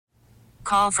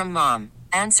call from mom.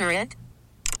 Answer it.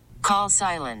 Call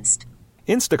silenced.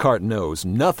 Instacart knows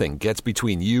nothing gets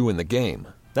between you and the game.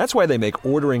 That's why they make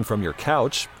ordering from your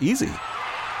couch easy.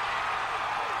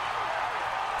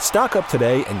 Stock up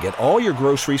today and get all your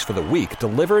groceries for the week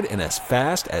delivered in as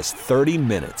fast as 30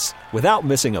 minutes without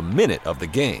missing a minute of the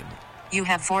game. You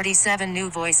have 47 new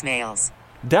voicemails.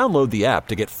 Download the app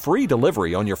to get free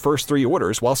delivery on your first 3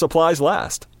 orders while supplies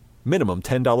last. Minimum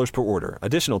 $10 per order.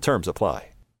 Additional terms apply.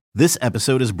 This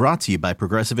episode is brought to you by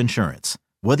Progressive Insurance.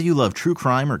 Whether you love true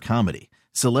crime or comedy,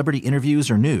 celebrity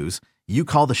interviews or news, you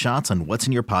call the shots on what's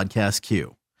in your podcast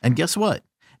queue. And guess what?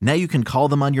 Now you can call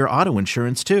them on your auto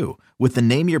insurance too with the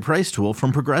Name Your Price tool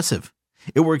from Progressive.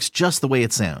 It works just the way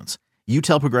it sounds. You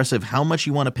tell Progressive how much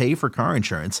you want to pay for car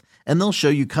insurance, and they'll show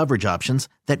you coverage options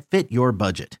that fit your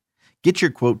budget. Get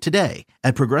your quote today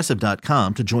at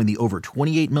Progressive.com to join the over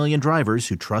 28 million drivers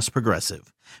who trust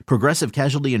Progressive. Progressive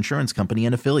Casualty Insurance Company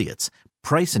and Affiliates.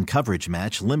 Price and coverage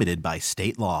match limited by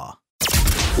state law.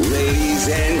 Ladies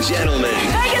and gentlemen.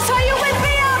 Vegas, are you with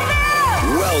me out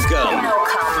there?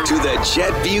 Welcome to the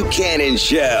Chet Buchanan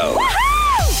Show.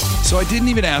 Woo-hoo! So I didn't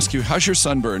even ask you, how's your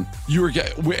sunburn?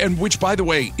 And which, by the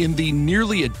way, in the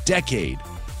nearly a decade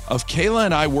of Kayla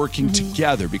and I working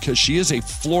together, because she is a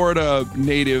Florida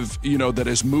native, that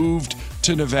has moved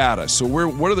to Nevada. So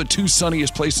what are the 2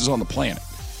 sunniest places on the planet?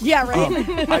 Yeah,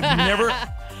 right.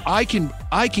 I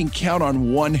can count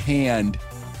on one hand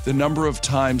the number of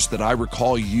times that I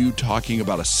recall you talking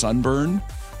about a sunburn,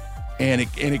 and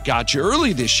it got you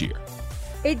early this year.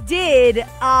 It did,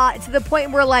 to the point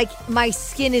where my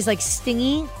skin is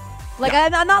stingy.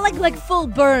 I'm not like full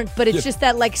burnt, but it's just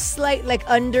that slight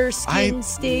under skin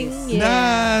sting. Yeah.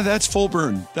 Nah, that's full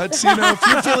burn. That's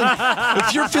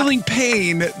if you're feeling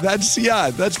pain,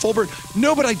 that's full burn.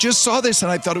 No, but I just saw this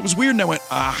and I thought it was weird, and I went,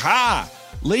 aha.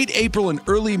 Late April and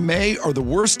early May are the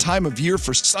worst time of year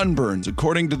for sunburns,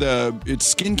 according to it's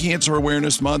Skin Cancer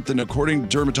Awareness Month and according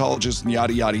to dermatologists and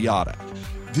yada, yada, yada.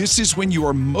 This is when you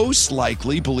are most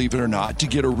likely, believe it or not, to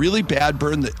get a really bad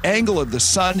burn. The angle of the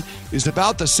sun is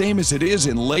about the same as it is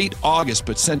in late August,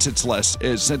 but since it's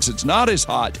not as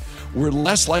hot, we're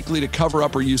less likely to cover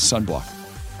up or use sunblock.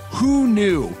 Who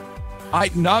knew?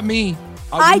 Not me.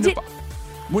 I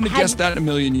wouldn't have guessed that in a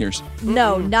million years.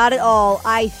 No, not at all.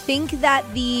 I think that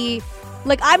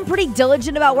I'm pretty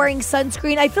diligent about wearing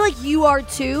sunscreen. I feel like you are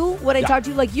too. When I talk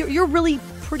to you, you're really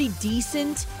pretty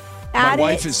decent.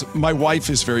 My wife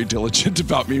is very diligent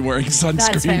about me wearing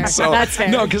sunscreen. That's fair.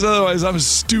 No, because otherwise I'm a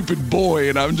stupid boy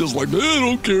and I'm just like, I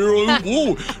don't care.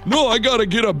 No, I gotta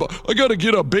get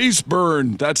a base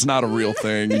burn. That's not a real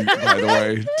thing, by the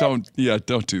way. Don't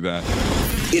do that.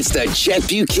 It's the Chet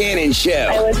Buchanan Show.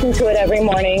 I listen to it every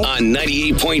morning. On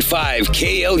 98.5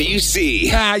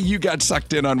 KLUC. You got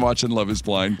sucked in on watching Love is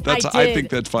Blind. I think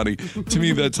that's funny. To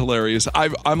me, that's hilarious.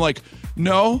 I'm like,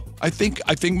 no, I think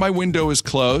my window is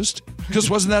closed. Because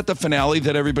wasn't that the finale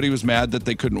that everybody was mad that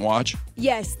they couldn't watch?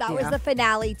 Yes, that was the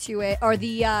finale to it, or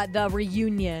the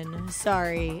reunion.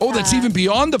 Sorry. Oh, that's even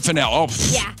beyond the finale. Oh,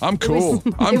 yeah. I'm cool.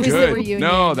 I'm good. The reunion.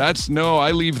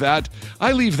 I leave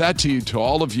that to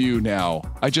all of you now.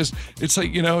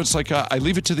 It's like I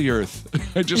leave it to the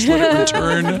earth. I just let it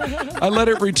return. I let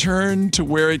it return to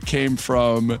where it came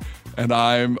from. And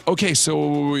I'm okay.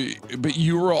 So, but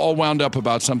you were all wound up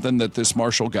about something that this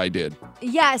Marshall guy did.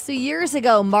 Yeah. So years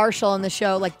ago, Marshall on the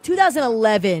show,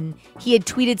 2011, he had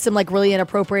tweeted some really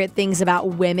inappropriate things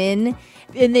about women,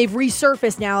 and they've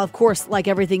resurfaced now. Of course, like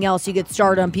everything else, you get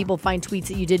stardom. People find tweets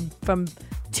that you did from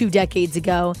 2 decades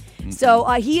ago. So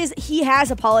he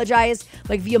has apologized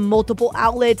via multiple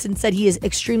outlets and said he is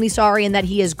extremely sorry and that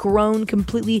he has grown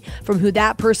completely from who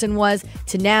that person was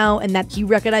to now, and that he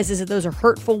recognizes that those are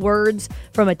hurtful words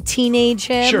from a teenage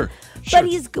him. Sure.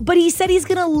 But he said he's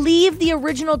going to leave the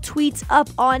original tweets up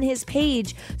on his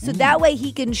page so that way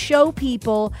he can show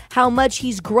people how much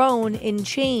he's grown and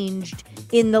changed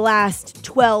in the last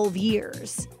 12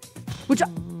 years. Which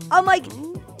I'm like,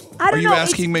 I don't know.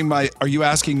 Are you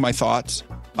asking my thoughts?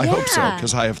 I hope so,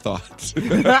 because I have thoughts.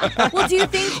 Well, do you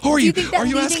think? Are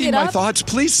you asking my thoughts?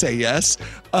 Please say yes.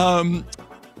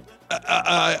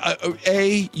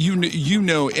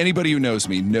 Anybody who knows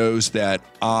me knows that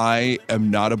I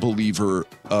am not a believer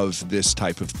of this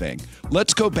type of thing.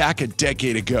 Let's go back a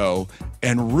decade ago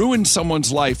and ruin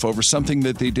someone's life over something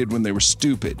that they did when they were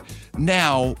stupid.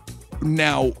 Now,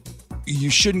 you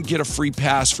shouldn't get a free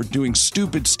pass for doing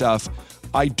stupid stuff.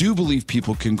 I do believe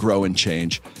people can grow and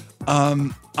change.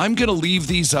 I'm going to leave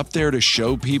these up there to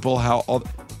show people how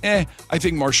I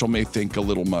think Marshall may think a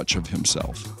little much of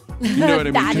himself. You know what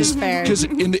I mean? That is fair. Because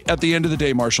at the end of the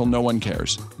day, Marshall, no one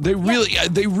cares. They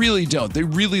really don't. They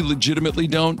really legitimately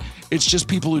don't. It's just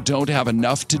people who don't have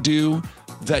enough to do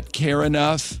that care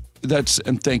enough.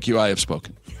 And thank you, I have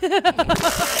spoken.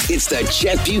 It's the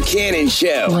Chet Buchanan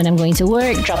Show. When I'm going to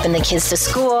work, dropping the kids to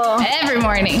school. Every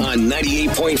morning. On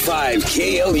 98.5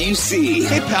 KLUC.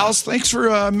 Hey, pals, thanks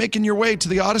for making your way to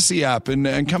the Odyssey app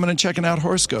and coming and checking out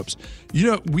horoscopes. You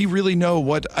know, we really know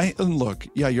what look,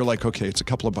 yeah, you're like, okay, it's a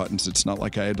couple of buttons. It's not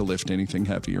like I had to lift anything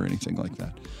heavy or anything like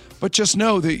that. But just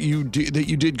know that you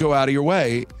did go out of your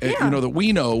way. Yeah. You know, that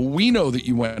we know that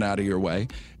you went out of your way.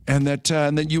 And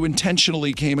that you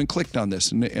intentionally came and clicked on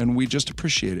this, and we just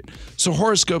appreciate it. So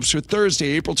horoscopes for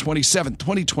Thursday, April 27th,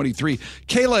 2023.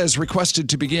 Kayla is requested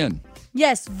to begin.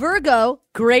 Yes, Virgo,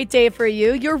 great day for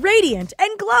you. You're radiant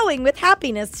and glowing with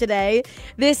happiness today.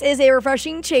 This is a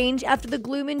refreshing change after the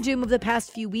gloom and doom of the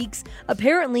past few weeks.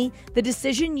 Apparently, the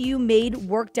decision you made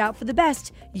worked out for the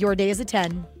best. Your day is a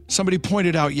 10. Somebody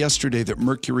pointed out yesterday that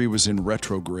Mercury was in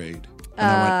retrograde. And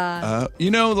I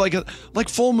went, like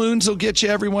full moons will get you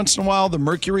every once in a while. The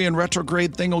Mercury in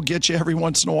retrograde thing will get you every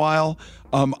once in a while.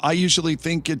 I usually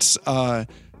think it's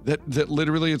that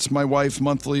literally it's my wife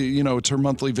monthly, it's her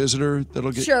monthly visitor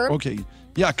that'll get. Sure. Okay.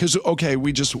 Yeah, because,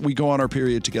 we go on our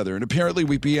period together. And apparently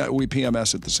we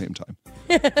PMS at the same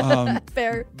time.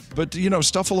 Fair. But,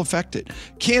 stuff will affect it.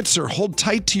 Cancer, hold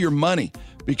tight to your money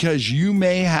because you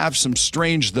may have some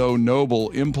strange, though noble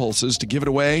impulses to give it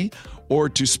away or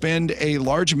to spend a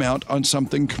large amount on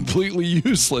something completely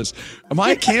useless. Am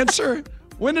I a Cancer?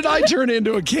 When did I turn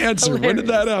into a Cancer? Hilarious. When did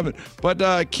that happen?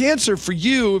 But Cancer, for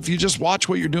you, if you just watch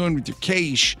what you're doing with your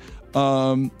cash,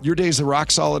 your day's a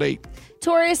rock solid 8.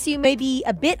 Taurus, you may be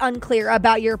a bit unclear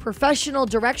about your professional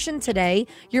direction today.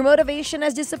 Your motivation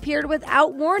has disappeared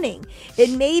without warning.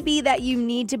 It may be that you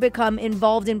need to become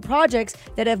involved in projects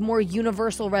that have more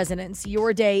universal resonance.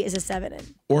 Your day is a 7.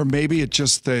 Or maybe it's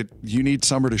just that you need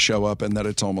summer to show up and that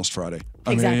it's almost Friday.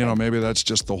 Exactly. I mean, maybe that's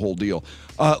just the whole deal.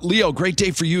 Leo, great day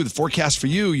for you. The forecast for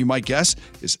you might guess,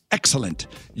 is excellent.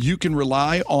 You can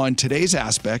rely on today's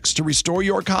aspects to restore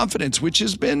your confidence, which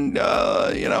has been,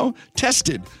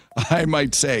 tested, I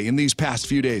might say, in these past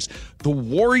few days. The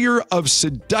warrior of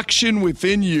seduction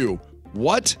within you,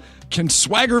 what can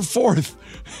swagger forth,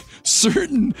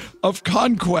 certain of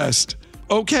conquest.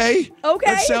 Okay.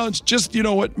 That sounds just,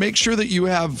 make sure that you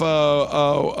have,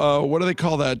 what do they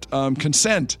call that?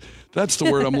 Consent. That's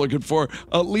the word I'm looking for.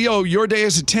 Leo, your day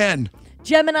is a 10.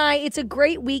 Gemini, it's a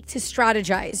great week to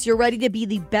strategize. You're ready to be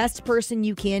the best person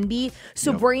you can be.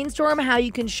 So brainstorm how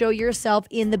you can show yourself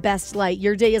in the best light.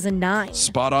 Your day is a 9.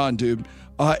 Spot on, dude.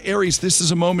 Aries, this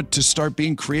is a moment to start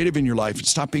being creative in your life and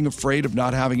stop being afraid of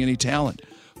not having any talent.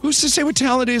 Who's to say what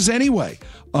talent is anyway?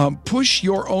 Push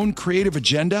your own creative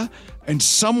agenda and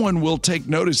someone will take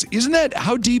notice.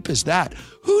 How deep is that?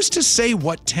 Who's to say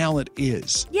what talent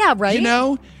is? Yeah,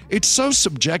 right. It's so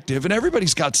subjective and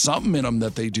everybody's got something in them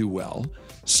that they do well.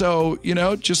 So,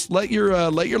 just let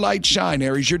your light shine,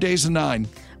 Aries. Your day's a 9.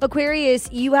 Aquarius,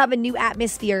 you have a new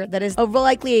atmosphere that is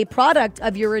likely a product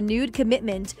of your renewed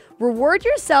commitment. Reward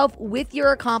yourself with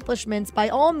your accomplishments by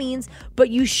all means, but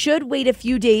you should wait a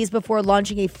few days before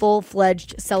launching a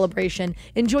full-fledged celebration.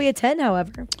 Enjoy a 10,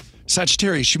 however.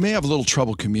 Sagittarius, you may have a little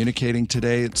trouble communicating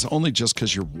today. It's only just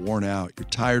because you're worn out. You're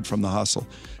tired from the hustle.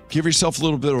 Give yourself a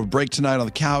little bit of a break tonight on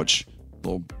the couch.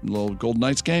 Little Golden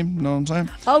Knights game, you know what I'm saying?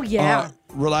 Oh, yeah.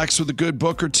 Relax with a good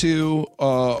book or two,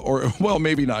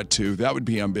 maybe not 2. That would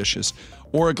be ambitious.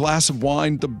 Or a glass of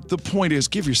wine. The point is,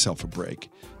 give yourself a break.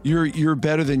 You're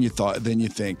better than you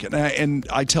think. And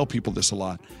I tell people this a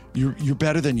lot. You're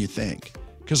better than you think.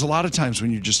 Because a lot of times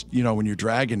when you're just, when you're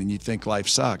dragging and you think life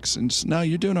sucks, and no,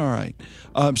 you're doing all right.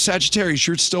 Sagittarius,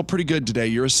 you're still pretty good today.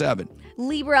 You're a 7.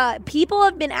 Libra, people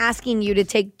have been asking you to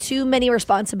take too many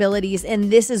responsibilities, and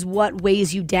this is what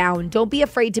weighs you down. Don't be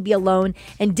afraid to be alone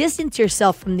and distance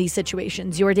yourself from these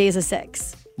situations. Your day is a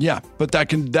 6. Yeah, but that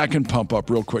can pump up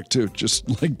real quick too.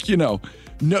 Just like, no,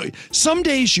 some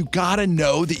days you gotta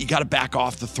know that you gotta back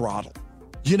off the throttle.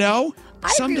 I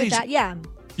some agree days, with that, yeah.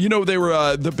 They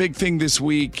were the big thing this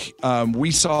week.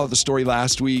 We saw the story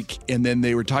last week, and then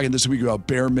they were talking this week about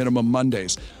bare minimum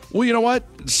Mondays. Well, you know what?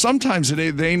 Sometimes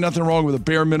there ain't nothing wrong with a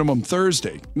bare minimum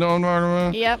Thursday.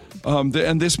 No. Yep.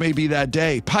 And this may be that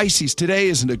day. Pisces, today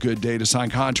isn't a good day to sign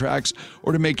contracts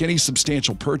or to make any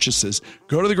substantial purchases.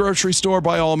 Go to the grocery store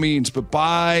by all means, but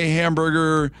buy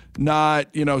hamburger, not,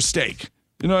 steak.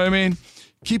 You know what I mean?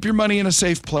 Keep your money in a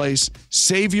safe place.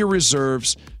 Save your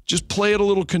reserves. Just play it a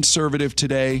little conservative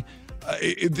today.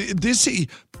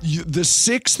 The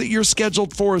 6 that you're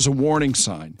scheduled for is a warning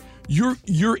sign.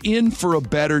 you're in for a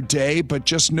better day, but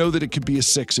just know that it could be a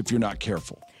 6 if you're not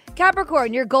careful.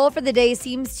 Capricorn, your goal for the day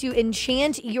seems to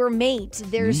enchant your mate.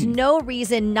 There's no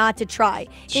reason not to try.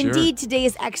 Sure. Indeed, today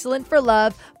is excellent for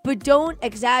love, but don't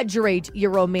exaggerate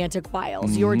your romantic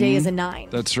wiles. Your day is a 9.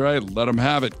 That's right. Let them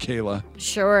have it, Kayla.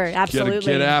 Sure,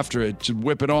 absolutely. Get after it. Just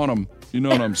whip it on them. You know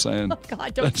what I'm saying? Oh,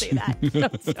 God, don't say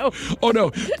that. Oh, no.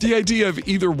 The idea of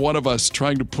either one of us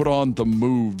trying to put on the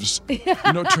moves.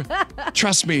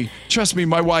 Trust me,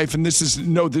 my wife, and this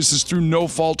is through no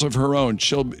fault of her own.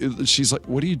 She's like,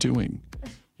 what are you doing?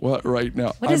 What right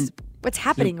now? What's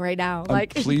happening right now? I'm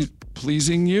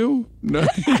pleasing you? No,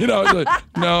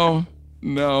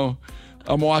 no.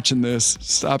 I'm watching this.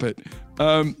 Stop it.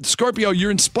 Scorpio,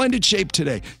 you're in splendid shape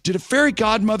today. Did a fairy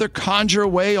godmother conjure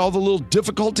away all the little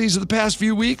difficulties of the past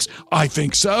few weeks? I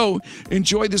think so.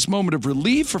 Enjoy this moment of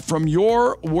relief from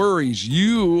your worries.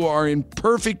 You are in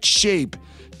perfect shape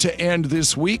to end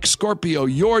this week. Scorpio,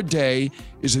 your day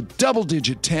is a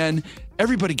double-digit 10.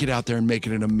 Everybody get out there and make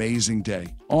it an amazing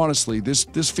day. Honestly,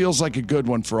 this feels like a good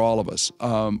one for all of us.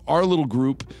 Our little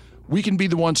group, we can be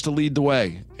the ones to lead the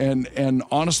way. And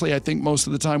honestly, I think most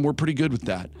of the time we're pretty good with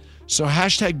that. So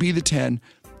hashtag be the 10.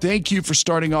 Thank you for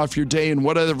starting off your day in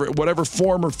whatever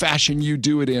form or fashion you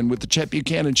do it in with the Chet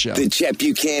Buchanan Show. The Chet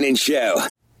Buchanan Show.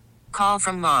 Call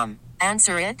from mom.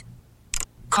 Answer it.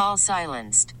 Call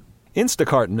silenced.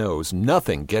 Instacart knows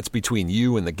nothing gets between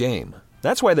you and the game.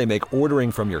 That's why they make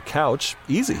ordering from your couch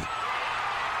easy.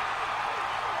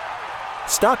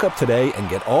 Stock up today and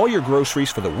get all your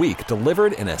groceries for the week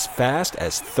delivered in as fast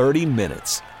as 30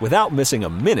 minutes without missing a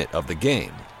minute of the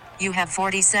game. You have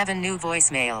 47 new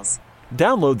voicemails.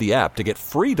 Download the app to get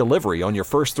free delivery on your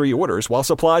first 3 orders while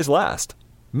supplies last.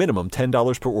 Minimum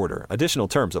 $10 per order. Additional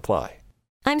terms apply.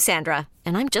 I'm Sandra,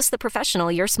 and I'm just the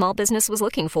professional your small business was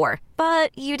looking for.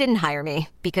 But you didn't hire me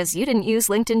because you didn't use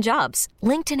LinkedIn Jobs.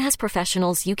 LinkedIn has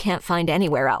professionals you can't find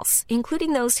anywhere else,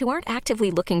 including those who aren't actively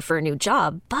looking for a new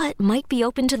job, but might be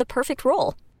open to the perfect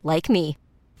role, like me.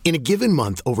 In a given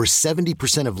month, over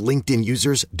 70% of LinkedIn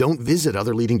users don't visit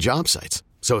other leading job sites.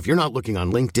 So if you're not looking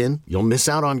on LinkedIn, you'll miss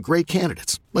out on great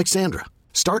candidates like Sandra.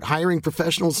 Start hiring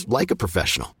professionals like a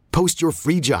professional. Post your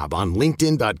free job on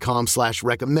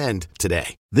linkedin.com/recommend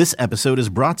today. This episode is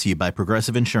brought to you by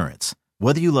Progressive Insurance.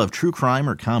 Whether you love true crime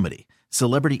or comedy,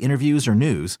 celebrity interviews or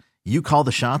news, you call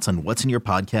the shots on what's in your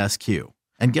podcast queue.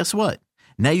 And guess what?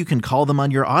 Now you can call them on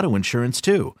your auto insurance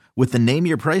too with the Name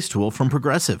Your Price tool from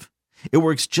Progressive. It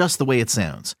works just the way it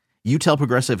sounds. You tell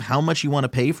Progressive how much you want to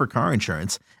pay for car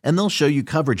insurance, and they'll show you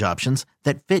coverage options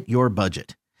that fit your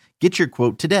budget. Get your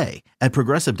quote today at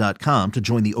Progressive.com to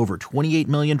join the over 28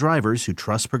 million drivers who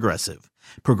trust Progressive.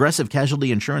 Progressive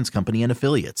Casualty Insurance Company and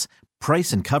Affiliates.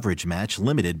 Price and coverage match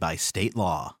limited by state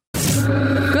law.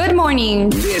 Good morning.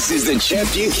 This is the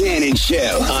Chet Buchanan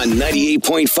Show on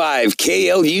 98.5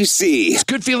 KLUC. It's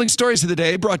Good Feeling Stories of the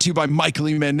Day brought to you by Michael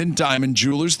E. Menden Diamond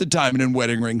Jewelers, the diamond and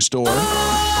wedding ring store.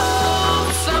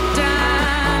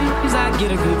 Sometimes I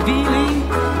get a good feeling,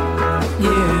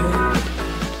 yeah.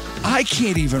 I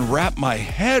can't even wrap my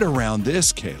head around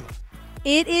this, Kayla.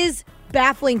 It is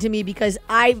baffling to me because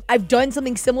I've done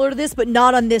something similar to this, but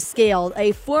not on this scale.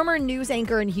 A former news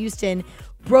anchor in Houston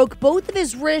broke both of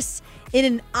his wrists in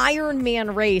an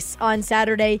Ironman race on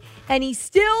Saturday, and he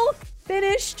still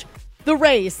finished the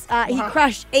race. He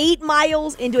crashed 8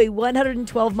 miles into a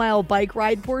 112-mile bike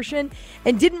ride portion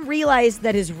and didn't realize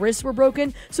that his wrists were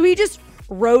broken, so he just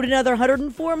rode another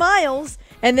 104 miles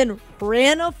and then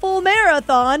ran a full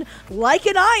marathon like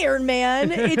an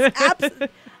Ironman. It's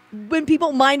when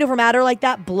people mind over matter like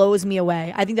that blows me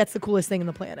away. I think that's the coolest thing on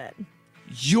the planet.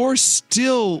 You're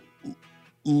still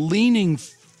leaning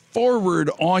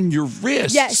forward on your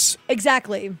wrists. Yes,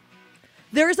 exactly.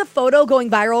 There's a photo going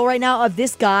viral right now of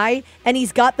this guy, and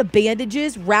he's got the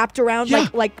bandages wrapped around,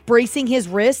 like bracing his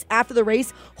wrist after the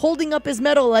race, holding up his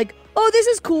medal like, oh, this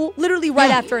is cool, literally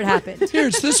right after it happened. Here,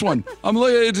 it's this one. I'm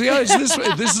looking,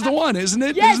 this is the one, isn't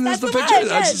it? Yes, isn't this that's the the picture? one,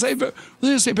 That's yes.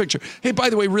 the same picture. Hey, by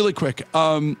the way, really quick,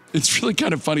 it's really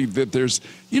kind of funny that there's,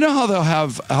 you know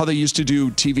how they used to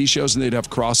do TV shows and they'd have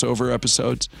crossover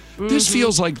episodes? Mm-hmm. This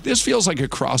feels like a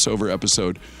crossover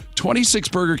episode. 26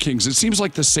 Burger Kings. It seems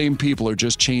like the same people are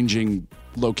just changing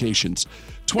locations.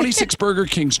 26 Burger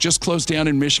Kings just closed down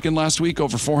in Michigan last week.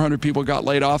 Over 400 people got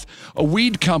laid off. A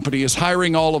weed company is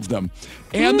hiring all of them.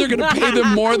 And they're going to pay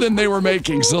them more than they were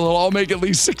making. So they'll all make at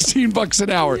least $16 an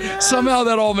hour. Yes. Somehow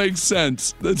that all makes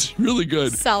sense. That's really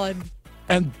good. Solid.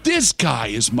 And this guy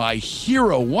is my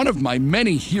hero, one of my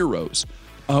many heroes.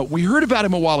 We heard about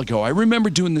him a while ago. I remember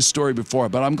doing this story before,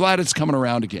 but I'm glad it's coming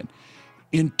around again.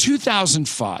 In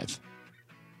 2005,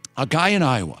 a guy in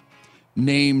Iowa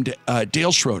named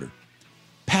Dale Schroeder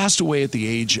passed away at the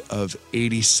age of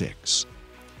 86.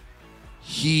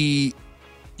 He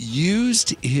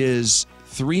used his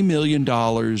 $3 million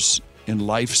in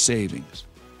life savings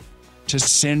to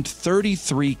send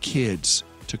 33 kids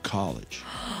to college.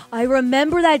 I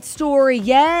remember that story,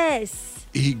 yes.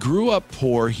 He grew up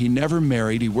poor. He never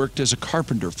married. He worked as a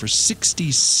carpenter for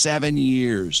 67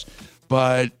 years.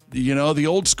 But, the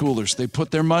old schoolers, they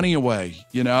put their money away,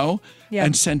 Yeah.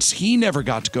 And since he never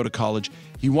got to go to college,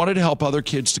 he wanted to help other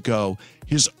kids to go.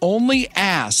 His only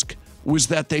ask was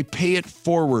that they pay it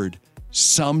forward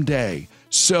someday.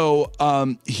 So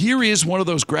here is one of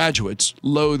those graduates,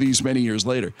 these many years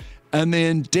later. And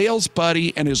then Dale's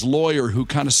buddy and his lawyer, who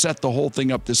kind of set the whole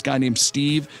thing up, this guy named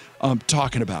Steve,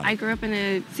 talking about it. I grew up in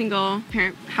a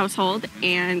single-parent household,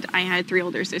 and I had 3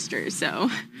 older sisters, so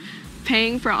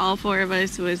paying for all 4 of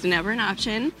us was never an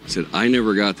option. I said, I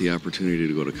never got the opportunity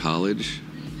to go to college,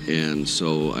 and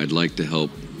so I'd like to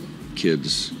help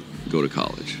kids go to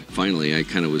college. Finally, I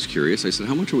kind of was curious. I said,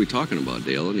 how much are we talking about,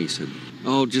 Dale? And he said,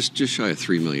 oh, just shy of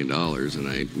 $3 million, and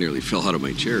I nearly fell out of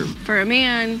my chair. For a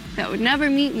man that would never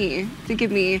meet me to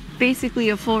give me basically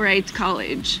a full ride to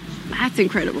college, that's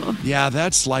incredible. Yeah,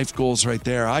 that's life goals right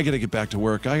there. I got to get back to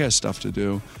work. I got stuff to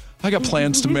do. I got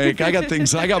plans to make. I got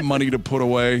things. I got money to put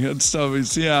away. And stuff.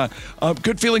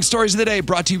 Good feeling stories of the day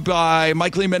brought to you by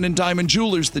Mike Lehman and Diamond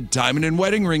Jewelers, the diamond and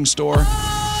wedding ring store.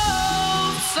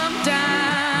 Oh,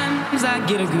 sometimes I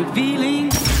get a good feeling.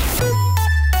 The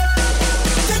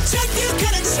Chet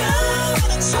Buchanan Show.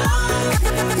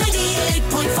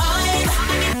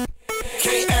 98.5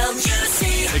 KLUC.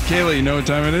 Hey, Kayla, you know what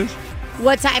time it is?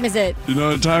 What time is it? You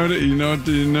know what time it is? You know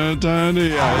what time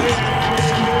it is?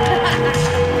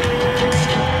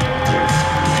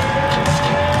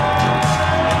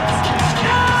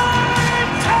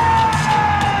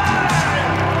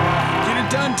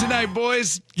 Tonight,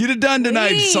 boys. Get it done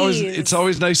tonight. It's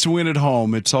always nice to win at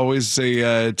home. It's always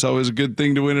a good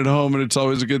thing to win at home, and it's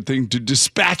always a good thing to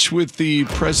dispatch with the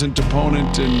present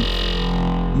opponent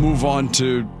and move on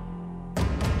to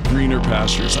greener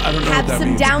pastures. I don't know what that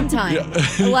means. Have some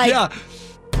downtime. Yeah.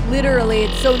 Literally,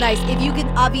 it's so nice. If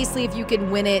you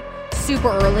can win it super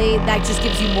early, that just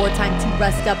gives you more time to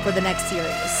rest up for the next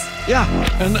series. Yeah,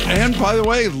 and by the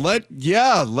way, let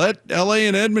LA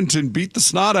and Edmonton beat the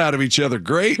snot out of each other.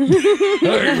 Great. Go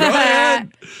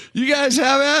ahead. You guys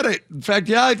have at it. In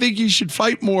fact, I think you should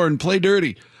fight more and play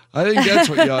dirty. I think that's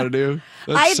what you ought to do.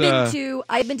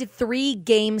 I've been to 3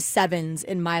 Game 7s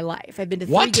in my life. I've been to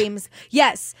 3 games.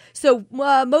 Yes. So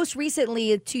most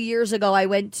recently, 2 years ago, I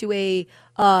went to a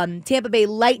Tampa Bay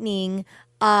Lightning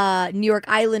New York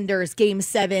Islanders Game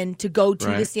 7 to go to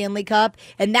the Stanley Cup,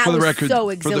 and that was so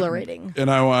exhilarating.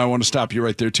 And I want to stop you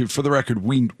right there too. For the record,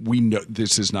 we know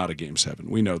this is not a Game 7.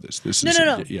 We know this. This is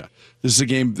no. Yeah, this is a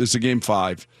game. This is a Game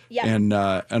 5. Yeah. and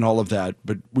all of that.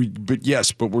 But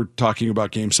we're talking about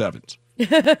Game 7s.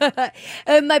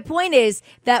 And my point is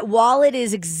that while it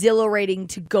is exhilarating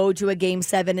to go to a Game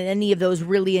 7 in any of those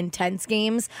really intense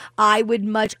games,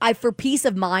 for peace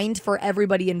of mind for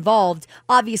everybody involved,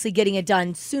 obviously getting it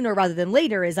done sooner rather than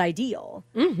later is ideal.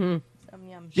 Mm-hmm.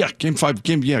 Yeah, Game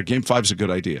 5's a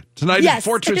good idea. Tonight in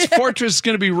Fortress is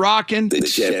going to be rocking. The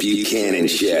Chet Buchanan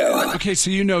Show. Okay, so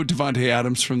you know Davante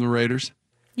Adams from the Raiders?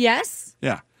 Yes.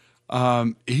 Yeah.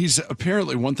 He's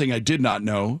apparently, one thing I did not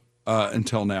know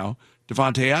until now,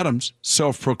 Davante Adams,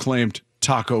 self-proclaimed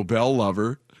Taco Bell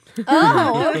lover.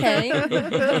 Oh, okay.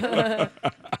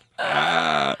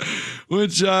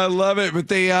 Which I love it. But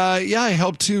they,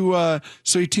 helped to,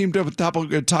 so he teamed up with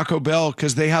Taco Bell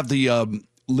because they have the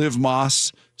Liv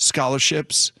Moss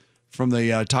scholarships from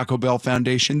the Taco Bell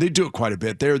Foundation. They do it quite a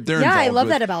bit. They're involved. I love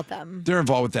that about them. They're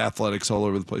involved with athletics all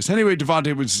over the place. Anyway,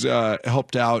 Davante was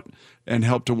helped out and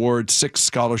helped award 6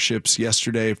 scholarships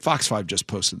yesterday. Fox 5 just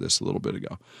posted this a little bit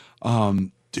ago.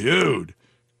 Dude,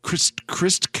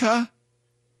 Kristka,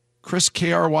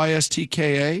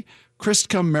 Krystka,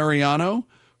 Kristka Mariano,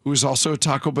 who is also a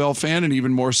Taco Bell fan and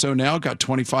even more so now, got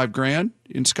 $25,000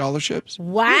 in scholarships.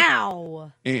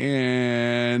 Wow.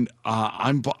 And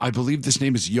I believe this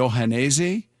name is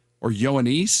Johannese or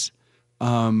Ioannis,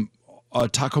 a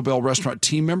Taco Bell restaurant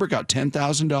team member, got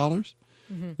 $10,000.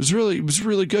 Mm-hmm. It was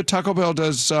really good. Taco Bell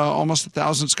does almost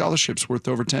 1,000 scholarships worth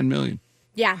over $10 million.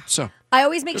 Yeah. So I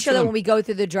always make sure that when we go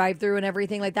through the drive-through and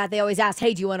everything like that, they always ask,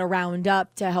 hey, do you want to round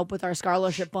up to help with our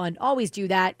scholarship fund? Always do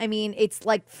that. I mean, it's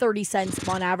like 30 cents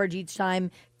on average each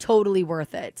time. Totally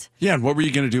worth it. Yeah, and what were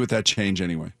you going to do with that change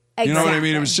anyway? Exactly. You know what I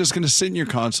mean? It was just going to sit in your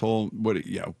console. What do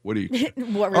you? What really?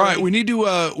 All right, we need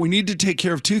to take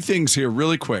care of 2 things here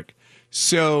really quick.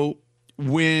 So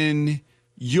when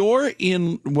your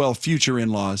future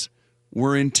in-laws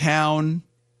were in town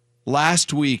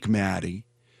last week, Maddie.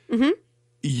 Mm-hmm.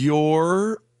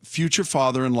 Your future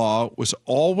father-in-law was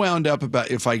all wound up about,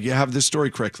 if I have this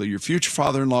story correctly, your future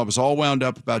father-in-law was all wound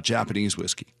up about Japanese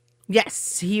whiskey.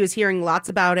 Yes, he was hearing lots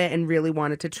about it and really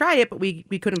wanted to try it, but we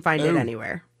couldn't find it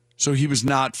anywhere. So he was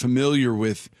not familiar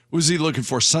with, was he looking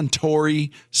for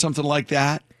Suntory, something like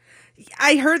that?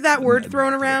 I heard that word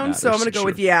thrown around, so I'm going to go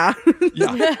with yeah.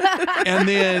 Yeah.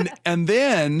 And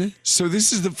then, so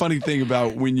this is the funny thing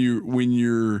about when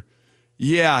you're,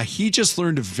 yeah, he just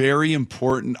learned a very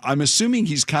important, I'm assuming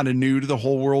he's kind of new to the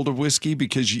whole world of whiskey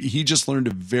because he just learned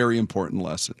a very important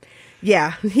lesson.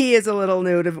 Yeah, he is a little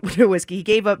new to whiskey. He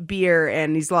gave up beer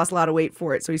and he's lost a lot of weight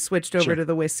for it, so he switched over to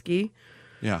the whiskey.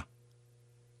 Yeah.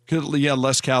 Yeah,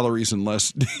 less calories and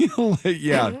less,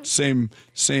 yeah, same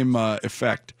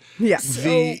effect. Yeah.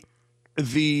 So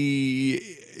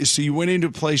you went into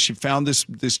a place, you found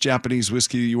this Japanese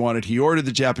whiskey that you wanted. He ordered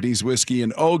the Japanese whiskey,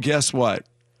 and guess what?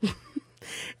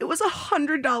 It was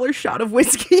 $100 shot of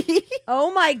whiskey.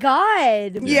 Oh my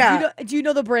God! Yeah. Do you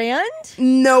know the brand?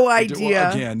 No idea.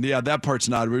 Well, again, yeah, that part's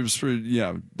not. It was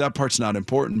that part's not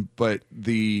important. But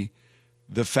the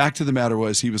fact of the matter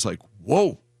was, he was like,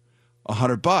 "Whoa,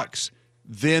 $100."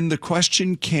 Then the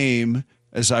question came,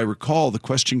 as I recall, do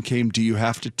you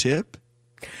have to tip?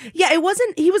 Yeah, it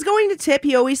wasn't, he was going to tip.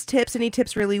 He always tips and he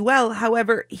tips really well.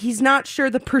 However, he's not sure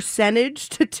the percentage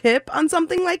to tip on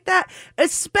something like that,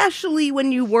 especially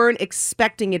when you weren't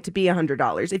expecting it to be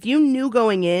 $100. If you knew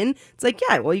going in, it's like,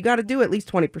 yeah, well, you got to do at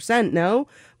least 20%, no?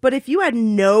 But if you had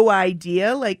no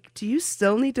idea, like, do you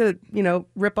still need to,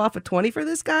 rip off a 20 for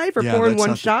this guy for pouring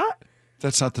one shot?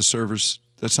 That's not the server's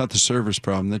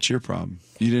problem. That's your problem.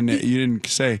 You didn't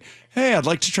say, "Hey, I'd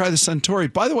like to try the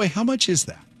Suntory. By the way, how much is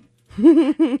that?"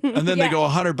 And then they go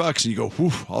 $100, and you go,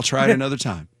 "Whew, I'll try it another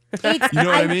time." You know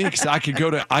what I mean? Because I could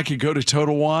go to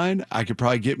Total Wine. I could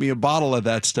probably get me a bottle of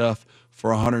that stuff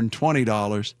for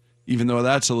 $120, even though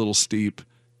that's a little steep.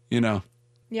 Yeah.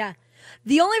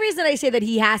 The only reason I say that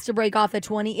he has to break off the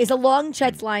 20 is along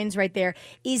Chet's lines right there,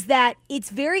 is that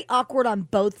it's very awkward on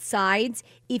both sides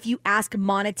if you ask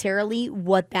monetarily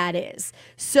what that is.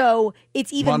 So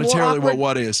it's even more awkward.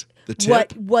 What is? The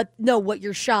tip? What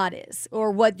your shot is,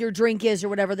 or what your drink is, or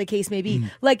whatever the case may be.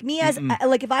 Like me as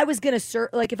like if I was gonna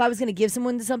give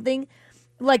someone something,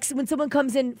 like when someone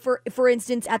comes in for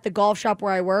instance at the golf shop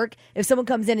where I work, if someone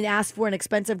comes in and asks for an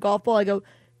expensive golf ball, I go,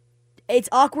 it's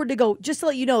awkward to go, just to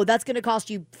let you know, that's going to cost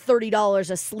you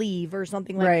 $30 a sleeve or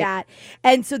something like that.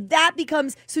 And so that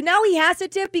becomes, so now he has to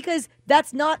tip because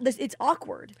that's not, it's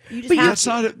awkward. You just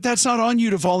that's not on you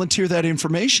to volunteer that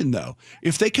information though.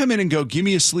 If they come in and go, "Give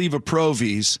me a sleeve of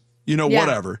Provies,"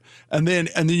 whatever. And then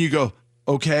you go,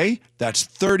 "Okay, that's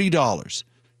 $30.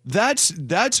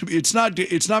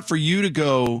 It's not for you to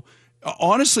go,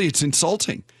 honestly, it's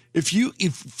insulting. If you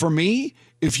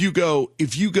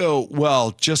go,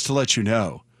 "Well, just to let you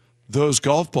know, those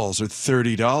golf balls are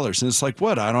 $30. And it's like,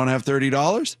 "What? I don't have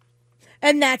 $30?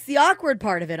 And that's the awkward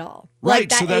part of it all.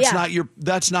 Right. So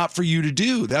that's not for you to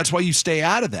do. That's why you stay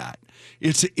out of that.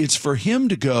 It's for him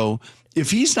to go,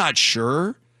 if he's not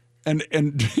sure,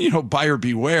 and buyer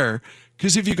beware.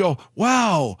 Because if you go,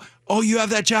 "Wow, you have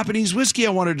that Japanese whiskey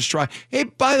I wanted to try. Hey,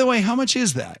 by the way, how much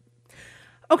is that?"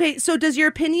 Okay, so does your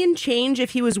opinion change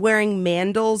if he was wearing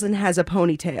mandals and has a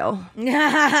ponytail?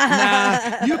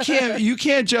 Nah, you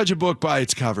can't judge a book by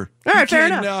its cover. All right, fair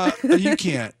enough. You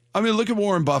can't. I mean, look at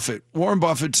Warren Buffett. Warren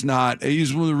Buffett's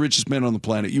he's one of the richest men on the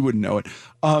planet. You wouldn't know it.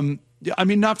 I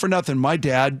mean, not for nothing. My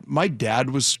dad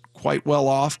was quite well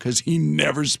off because he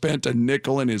never spent a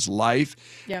nickel in his life.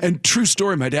 Yep. And true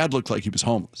story, my dad looked like he was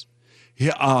homeless.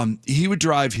 He would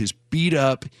drive his beat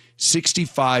up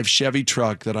 65 Chevy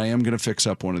truck that I am going to fix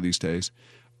up one of these days.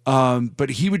 But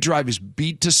he would drive his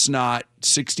beat to snot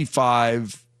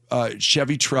 65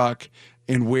 Chevy truck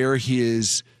and wear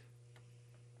his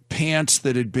pants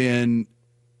that had been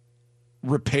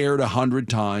repaired 100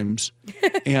 times.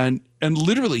 and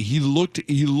literally he looked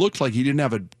like he didn't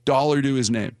have a dollar to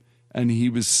his name. And he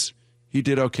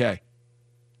did okay.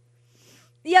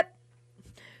 Yep.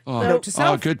 Good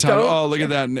time. Look at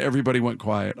that. And everybody went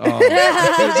quiet. The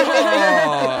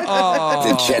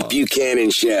Chet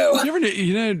Buchanan Show.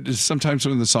 You ever, sometimes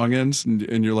when the song ends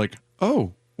and you're like,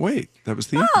 "Oh, wait, that was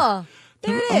the end."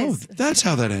 There it is. That's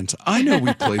how that ends. I know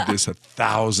we played this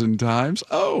 1,000 times.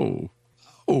 Oh.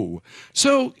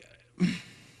 So,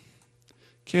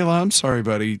 Kayla, I'm sorry,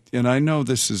 buddy. And I know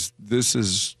this is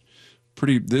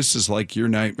like your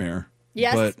nightmare.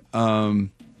 Yes. But,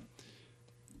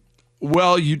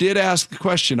 well, you did ask the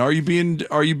question. Are you being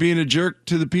a jerk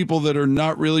to the people that are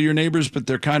not really your neighbors, but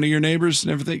they're kind of your neighbors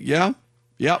and everything? Yeah.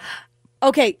 Yep.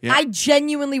 Okay, Yeah. I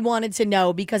genuinely wanted to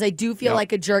know because I do feel Yep.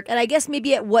 like a jerk. And I guess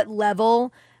maybe at what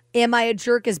level am I a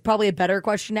jerk is probably a better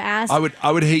question to ask. I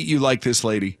would hate you like this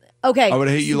lady. Okay. I would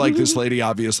hate you like this lady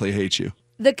obviously hates you.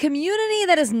 The community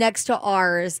that is next to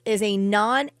ours is a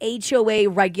non-HOA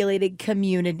regulated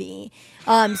community.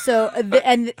 And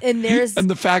there's And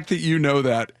the fact that you know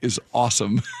that is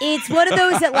awesome. it's one of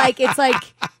those that it's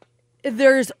like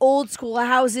there's old school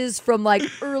houses from like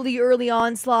early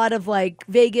onslaught of like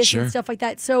Vegas Sure. and stuff like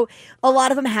that. So a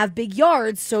lot of them have big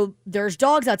yards. So there's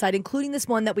dogs outside, including this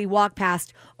one that we walk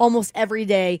past almost every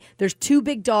day. There's 2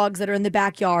 big dogs that are in the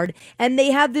backyard, and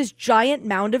they have this giant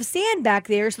mound of sand back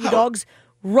there. So the dogs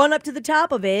run up to the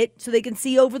top of it so they can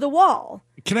see over the wall.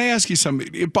 Can I ask you something?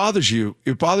 It bothers you.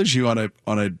 It bothers you on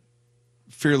a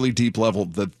fairly deep level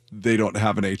that they don't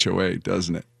have an HOA,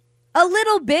 doesn't it? A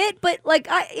little bit, but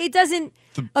it doesn't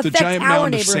affect The giant our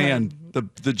mound neighborhood. of sand.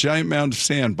 The giant mound of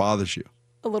sand bothers you.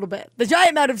 A little bit. The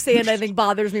giant amount of sand, I think,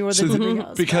 bothers me more than something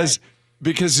else.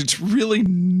 Because it's really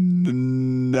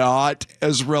not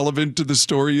as relevant to the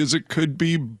story as it could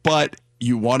be, but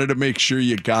you wanted to make sure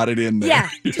you got it in there. Yeah,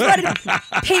 just wanted to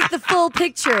paint the full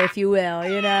picture, if you will,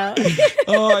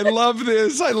 Oh, I love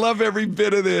this. I love every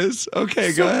bit of this.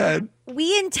 Okay, go ahead.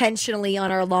 We intentionally,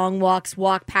 on our long walks,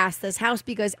 walk past this house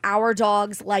because our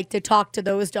dogs like to talk to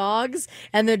those dogs,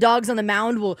 and the dogs on the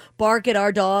mound will bark at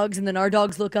our dogs, and then our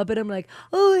dogs look up at them like,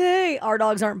 oh, hey. Our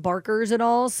dogs aren't barkers at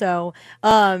all, so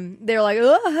they're like,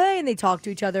 oh, hey, and they talk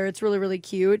to each other. It's really, really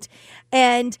cute.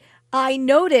 And I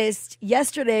noticed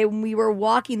yesterday when we were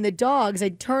walking the dogs, I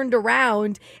turned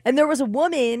around and there was a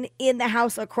woman in the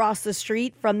house across the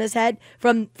street from this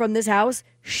house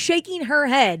shaking her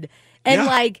head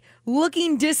and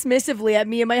looking dismissively at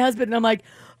me and my husband. And I'm like,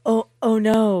 oh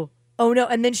no.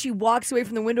 And then she walks away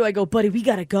from the window. I go, buddy, we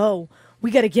got to go. We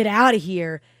got to get out of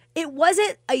here. It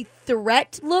wasn't a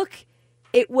threat look.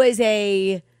 It was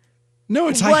a... No,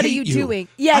 it's what I are hate you doing?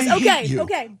 Yes, I okay, hate you.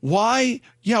 okay. Why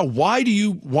do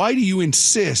you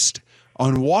insist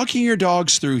on walking your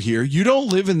dogs through here? You don't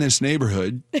live in this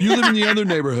neighborhood. You live in the other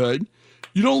neighborhood.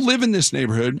 You don't live in this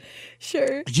neighborhood.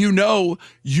 Sure. You know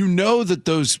that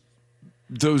those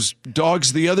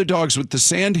dogs, the other dogs with the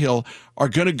sandhill, are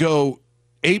going to go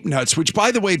ape nuts, which, by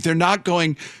the way, they're not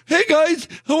going, hey, guys,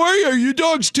 how are you? Are you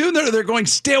dogs too? They're going,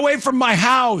 stay away from my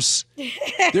house.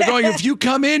 They're going, if you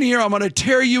come in here, I'm going to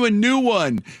tear you a new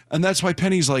one. And that's why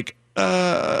Penny's like,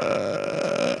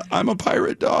 I'm a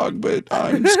pirate dog, but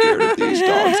I'm scared of these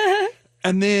dogs.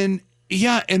 And then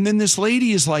this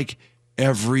lady is like,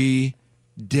 every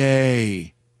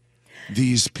day,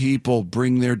 these people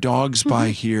bring their dogs by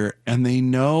here, and they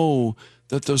know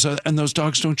that those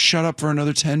dogs don't shut up for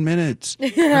another 10 minutes.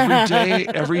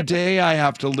 Every day I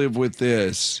have to live with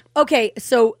this. Okay,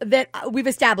 so that we've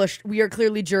established we are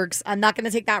clearly jerks. I'm not going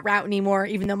to take that route anymore,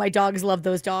 even though my dogs love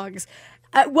those dogs.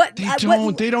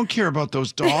 They don't care about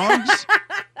those dogs.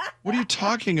 What are you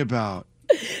talking about?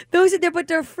 Those are there, but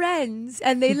they're friends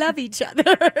and they love each other.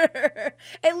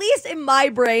 At least in my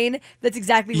brain, that's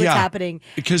exactly what's happening.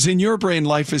 Because in your brain,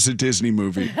 life is a Disney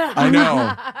movie. I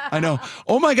know.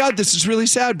 Oh my God, this is really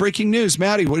sad. Breaking news.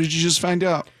 Maddie, what did you just find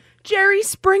out? Jerry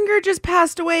Springer just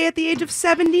passed away at the age of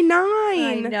 79.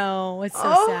 I know. It's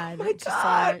so sad. Oh my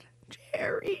God.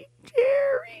 Jerry.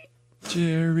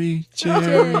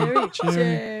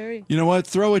 You know what?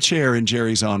 Throw a chair in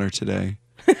Jerry's honor today.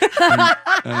 and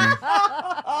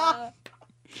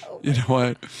you know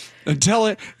what? And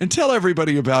tell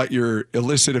everybody about your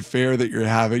illicit affair that you're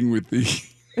having with the.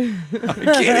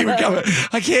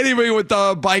 I can't even with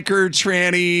the biker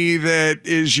tranny that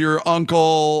is your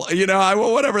uncle. You know,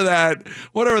 whatever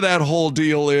that whole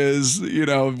deal is. You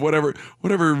know, whatever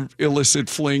illicit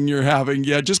fling you're having.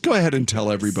 Yeah, just go ahead and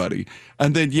tell everybody,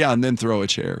 and then throw a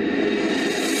chair.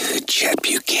 The Chet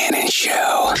Buchanan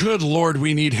Show. Good Lord,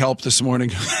 we need help this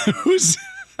morning.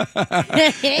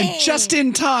 And just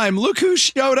in time, look who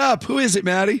showed up. Who is it,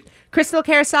 Maddie? Crystal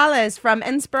Carrizales from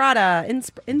Inspirata.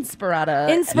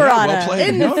 Yeah, well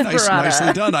played. No,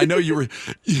 nicely done. I know you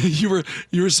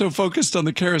were so focused on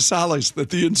the Carrizales that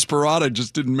the Inspirata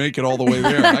just didn't make it all the way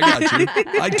there. I got you.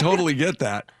 I totally get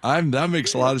that. That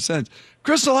makes a lot of sense.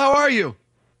 Crystal, how are you?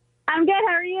 I'm good.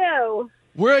 How are you?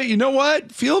 You know what?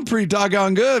 Feeling pretty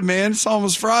doggone good, man. It's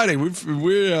almost Friday.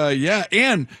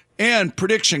 And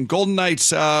prediction: Golden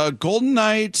Knights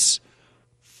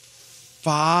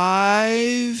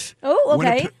 5. Oh,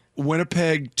 okay.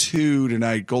 Winnipeg 2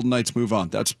 tonight. Golden Knights move on.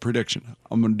 That's a prediction.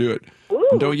 I'm going to do it. Ooh,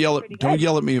 and don't yell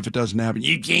at me if it doesn't happen.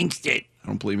 You jinxed it. I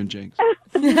don't believe in jinx.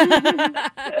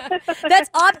 That's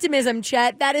optimism,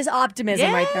 Chet. That is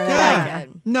optimism right there. Yeah.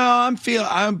 No, I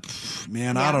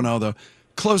don't know though.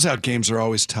 closeout games are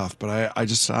always tough, but I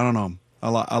don't know.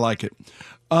 I like it.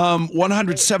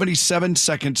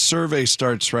 177-second survey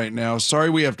starts right now.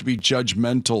 Sorry we have to be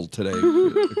judgmental today.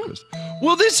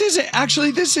 Well, this isn't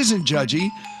judgy.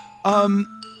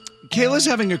 Kayla's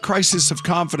having a crisis of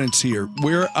confidence here.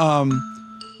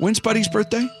 When's Buddy's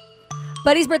birthday?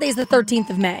 Buddy's birthday is the 13th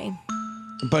of May.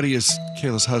 Buddy is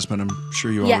Kayla's husband. I'm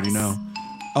sure you already know.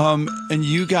 And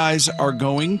you guys are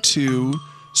going to...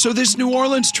 So this New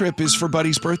Orleans trip is for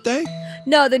Buddy's birthday?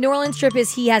 No, the New Orleans trip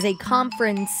is he has a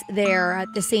conference there at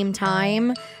the same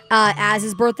time as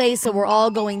his birthday. So we're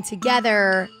all going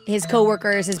together, his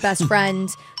coworkers, his best friend.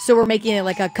 So we're making it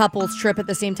like a couple's trip at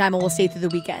the same time, and we'll stay through the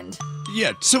weekend.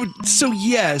 Yeah. So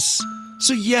yes,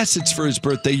 it's for his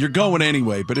birthday. You're going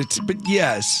anyway, but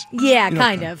yes. Yeah,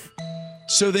 kind of.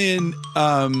 So then,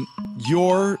 the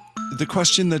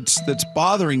question that's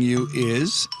bothering you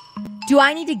is, do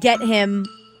I need to get him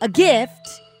a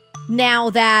gift now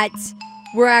that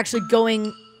we're actually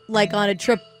going like on a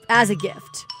trip as a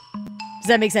gift? Does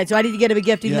that make sense? So I need to get him a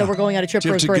gift even though we're going on a trip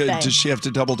for his birthday. Does she have to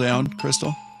double down,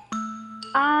 Crystal?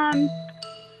 I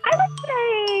would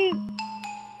say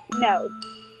no.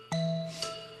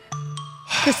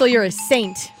 Crystal, you're a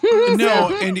saint.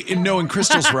 No, and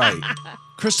Crystal's right.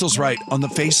 Crystal's right. On the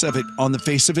face of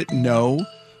it, no.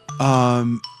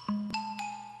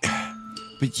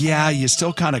 But yeah, you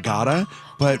still kind of gotta.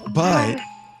 But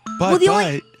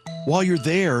while you're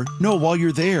there,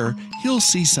 he'll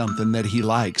see something that he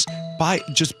likes.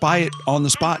 Just buy it on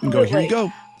the spot and go, here you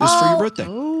go. This is for your birthday.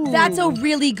 That's a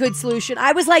really good solution.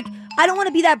 I was like, I don't want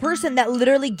to be that person that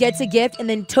literally gets a gift and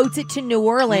then totes it to New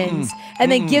Orleans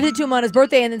and then gives it to him on his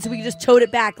birthday and then so we can just tote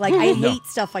it back. Like, I hate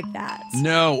stuff like that.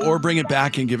 No, or bring it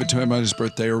back and give it to him on his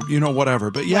birthday or,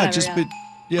 whatever. But yeah, just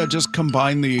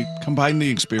combine the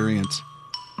experience.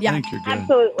 Yeah. I think you're good.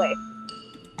 Absolutely.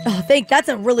 Oh, that's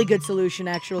a really good solution,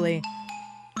 actually.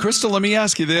 Crystal, let me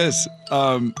ask you this.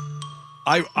 I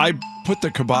put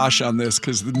the kibosh on this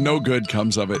because no good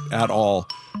comes of it at all.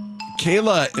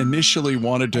 Kayla initially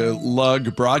wanted to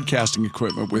lug broadcasting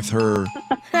equipment with her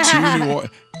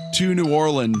to New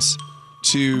Orleans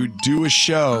to do a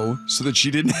show so that she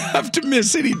didn't have to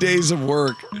miss any days of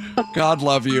work. God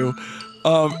love you.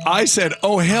 I said,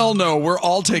 oh, hell no, we're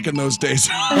all taking those days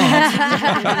off.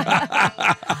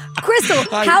 Crystal,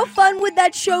 how fun would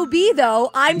that show be, though?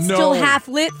 I'm still half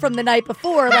lit from the night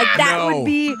before. Like, that would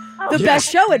be the best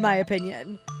show, in my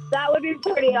opinion. That would be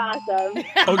pretty awesome.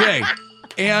 Okay,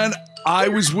 and I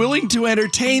was willing to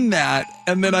entertain that,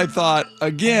 and then I thought,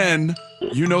 again,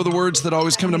 you know the words that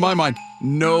always come to my mind,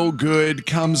 no good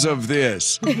comes of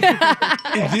this.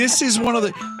 This is one of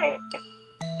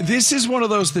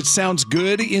those that sounds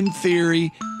good in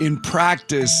theory, in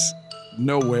practice,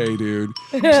 no way, dude.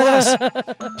 Plus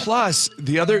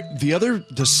the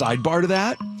sidebar to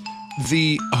that,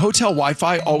 the hotel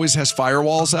Wi-Fi always has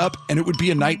firewalls up, and it would be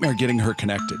a nightmare getting her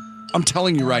connected. I'm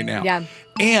telling you right now. Yeah.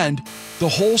 And the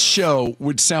whole show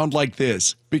would sound like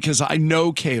this because I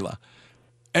know Kayla,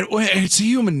 and it's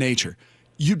human nature.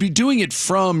 You'd be doing it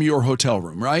from your hotel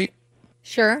room, right?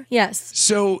 Sure, yes.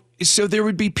 So there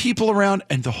would be people around,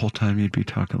 and the whole time you'd be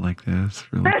talking like this,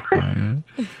 really quiet.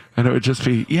 And it would just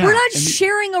be, We're not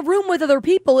sharing a room with other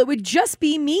people. It would just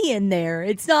be me in there.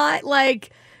 It's not like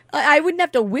I wouldn't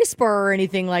have to whisper or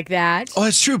anything like that. Oh,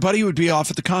 that's true. Buddy would be off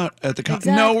at the con.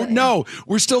 Exactly. No,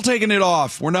 we're still taking it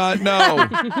off. We're not.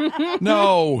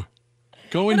 No.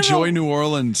 Go enjoy New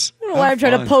Orleans. I don't know why I'm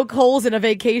trying to poke holes in a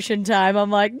vacation time.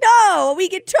 I'm like, no, we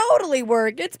can totally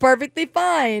work. It's perfectly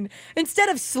fine. Instead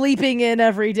of sleeping in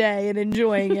every day and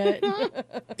enjoying it.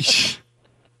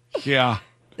 Yeah.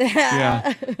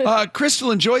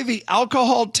 Crystal, enjoy the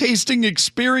alcohol tasting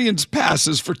experience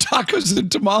passes for tacos and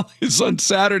tamales on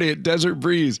Saturday at Desert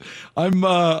Breeze. We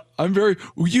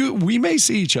may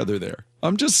see each other there.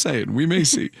 I'm just saying, we may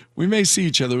see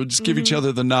each other. We'll just give each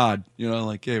other the nod,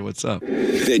 like, hey, what's up?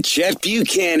 The Chet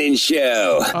Buchanan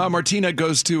Show. Martina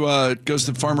goes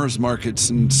to farmers markets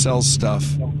and sells stuff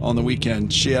on the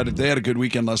weekend. They had a good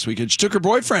weekend last weekend. She took her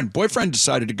boyfriend. Boyfriend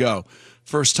decided to go,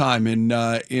 first time in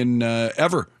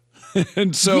ever.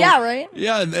 And so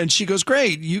and she goes,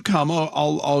 great, you come.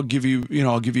 I'll give you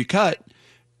a cut.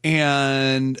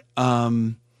 And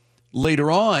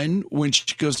later on, when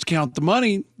she goes to count the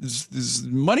money, there's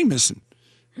money missing.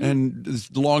 And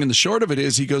the long and the short of it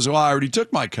is, he goes, I already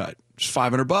took my cut. It's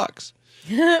 $500.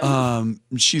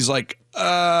 She's like,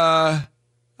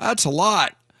 that's a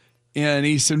lot. And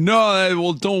he said, no,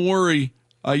 well, don't worry.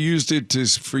 I used it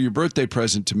for your birthday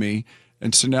present to me.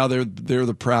 And so now they're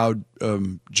the proud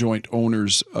joint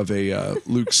owners of a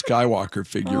Luke Skywalker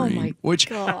figurine. Which,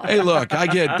 hey, look, I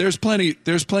get there's plenty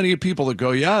of people that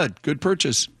go, yeah, good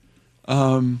purchase.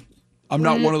 I'm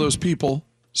not one of those people,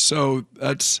 so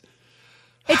that's.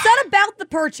 It's not about the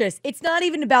purchase. It's not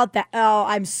even about that. Oh,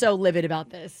 I'm so livid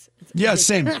about this. Yeah,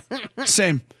 same.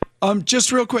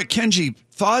 Just real quick, Kenji,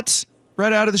 thoughts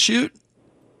right out of the chute?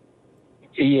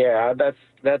 Yeah,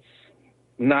 that's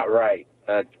not right.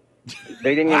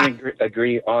 They didn't even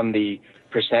agree on the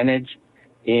percentage.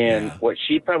 And what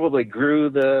she probably grew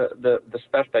the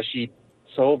stuff that she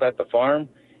sold at the farm,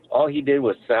 all he did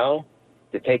was sell.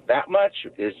 To take that much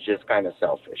is just kind of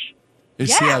selfish.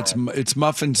 It's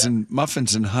muffins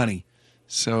and honey.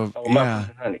 So muffins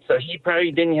and honey. So he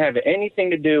probably didn't have anything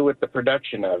to do with the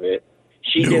production of it.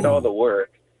 She did all the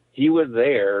work. He was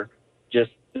there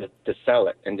just to sell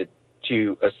it, and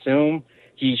to assume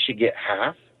he should get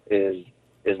half is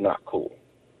not cool.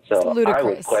 So I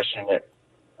would question it.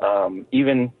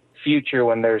 Even future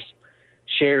when there's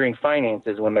sharing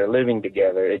finances when they're living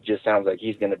together, it just sounds like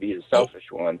he's going to be the selfish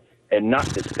one and not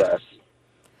discuss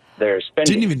their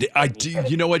spending.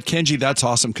 You know what, Kenji? That's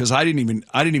awesome because I didn't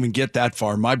even get that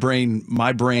far. My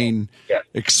brain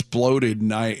exploded,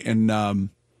 and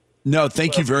no,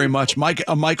 thank you very much,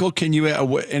 Michael. Can you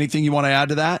anything you want to add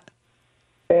to that?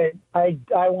 Hey,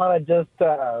 I want to just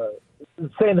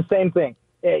say the same thing.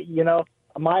 You know,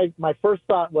 my first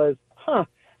thought was,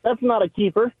 that's not a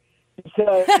keeper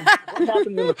because what happens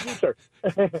in the future?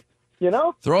 You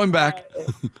know, throw him back.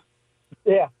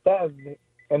 Yeah,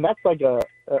 and that's like a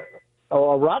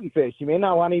rotten fish. You may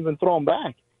not want to even throw him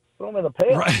back. Throw him in the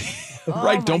pail. Right,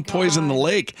 right. Don't poison the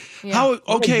lake. Yeah.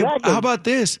 Okay, exactly. How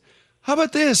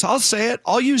about this? I'll say it.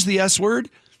 I'll use the S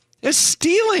word. It's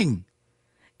stealing.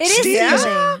 It is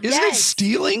stealing. Isn't it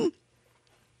stealing?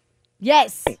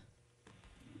 Yes.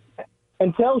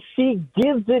 Until she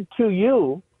gives it to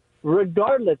you,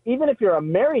 regardless, even if you're a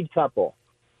married couple,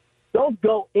 don't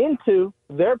go into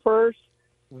their purse,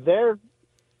 their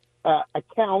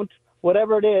account,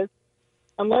 whatever it is,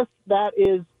 unless that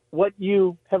is what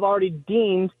you have already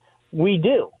deemed we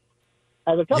do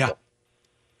as a couple.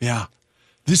 Yeah.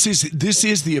 This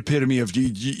is the epitome of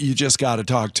you just got to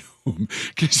talk to him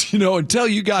because until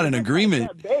you got an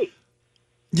agreement.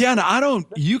 Yeah, and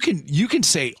you can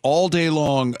say all day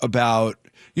long about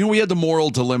we had the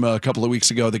moral dilemma a couple of weeks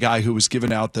ago. The guy who was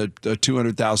giving out the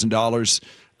 $200,000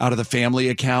 out of the family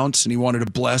accounts, and he wanted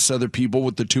to bless other people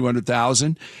with the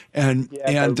 $200,000, and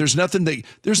there's nothing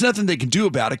they can do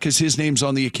about it because his name's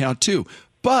on the account too.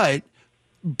 But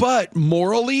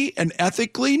morally and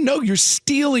ethically, no, you're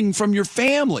stealing from your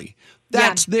family.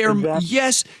 That's their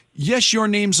exactly. Yes, your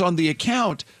name's on the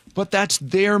account, but that's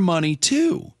their money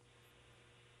too.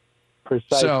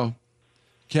 Precisely. So,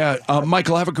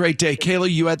 Michael, have a great day. Kayla,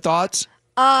 you had thoughts?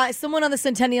 Someone on the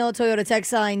Centennial Toyota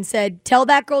text line said, "Tell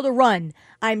that girl to run.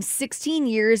 I'm 16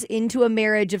 years into a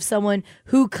marriage of someone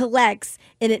who collects,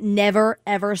 and it never,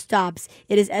 ever stops.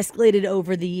 It has escalated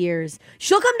over the years.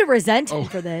 She'll come to resent him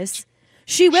for this.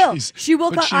 She will. She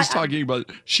will come. She's talking about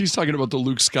the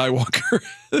Luke Skywalker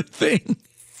thing.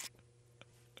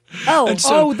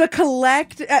 The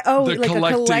collect. The like collecting.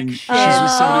 a collection.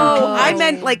 I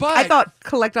meant I thought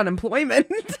collect unemployment.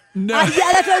 No. Yeah,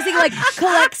 that's what I was thinking. Like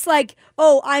collects, like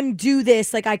I'm due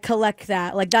this. Like I collect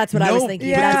that. Like that's what I was thinking.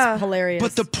 Yeah. That's hilarious.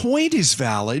 But the point is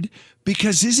valid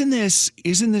because isn't this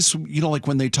like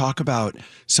when they talk about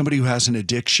somebody who has an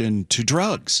addiction to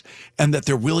drugs and that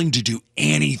they're willing to do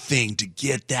anything to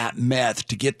get that meth,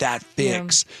 to get that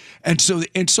fix, and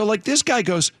so like this guy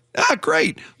goes.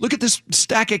 Great. Look at this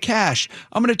stack of cash.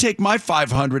 I'm going to take my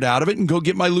 $500 out of it and go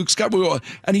get my Luke Skywalker.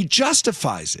 And he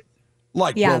justifies it.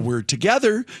 Like, well, we're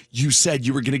together. You said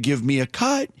you were going to give me a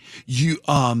cut.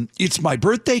 It's my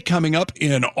birthday coming up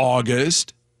in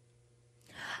August.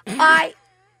 That's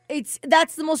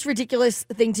the most ridiculous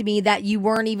thing to me that you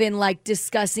weren't even like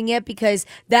discussing it because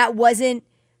that wasn't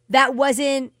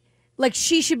like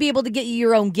she should be able to get you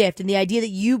your own gift, and the idea that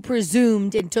you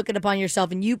presumed and took it upon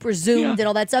yourself and you presumed and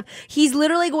all that stuff. He's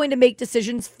literally going to make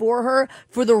decisions for her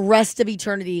for the rest of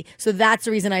eternity. So that's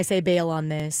the reason I say bail on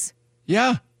this.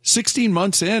 Yeah. 16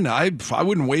 months in, I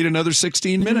wouldn't wait another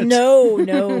 16 minutes. No.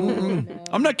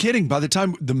 I'm not kidding. By the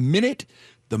time the minute,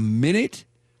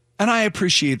 and I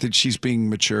appreciate that she's being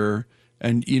mature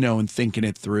and, and thinking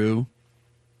it through.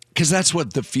 Because that's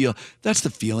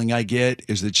the feeling I get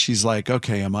is that she's like,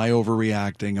 okay, am I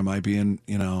overreacting? Am I being,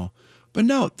 but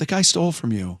no, the guy stole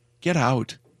from you. Get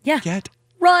out. Yeah. Run.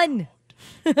 Run.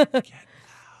 Get out.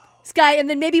 This guy, and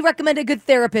then maybe recommend a good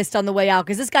therapist on the way out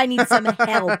because this guy needs some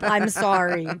help. I'm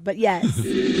sorry, but yes.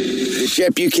 the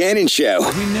Chet Buchanan Show.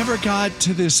 We never got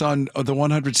to this on the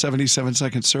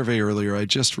 177-second survey earlier. I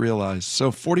just realized.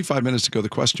 So 45 minutes ago, the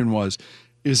question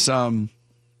is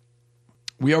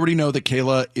we already know that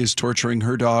Kayla is torturing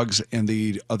her dogs and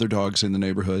the other dogs in the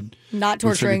neighborhood. Not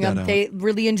torturing them. They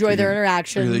really enjoy their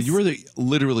interactions. You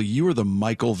were the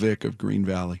Michael Vick of Green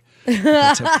Valley.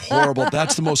 That's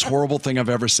the most horrible thing I've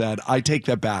ever said. I take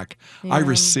that back. Yeah. I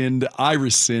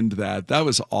rescind that. That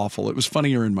was awful. It was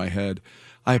funnier in my head.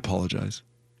 I apologize.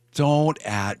 Don't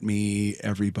at me,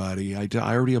 everybody. I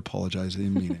already apologized. I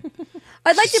didn't mean it.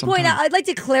 I'd like to point out, I'd like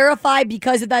to clarify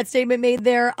because of that statement made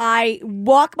there. I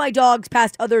walk my dogs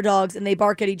past other dogs and they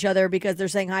bark at each other because they're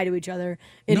saying hi to each other.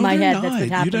 In my head, that's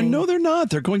what's happening. No, they're not.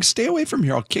 They're going, stay away from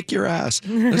here. I'll kick your ass.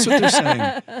 That's what they're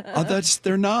saying.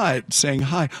 They're not saying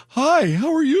hi. Hi,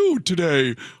 how are you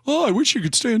today? Oh, I wish you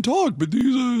could stay and talk, but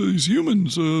these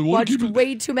humans watched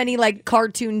way too many like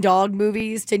cartoon dog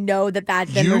movies to know that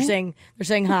that's them. They're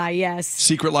saying hi. Yes.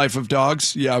 Secret Life of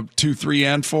Dogs. Yeah, 2, 3,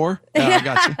 and 4. Yeah, I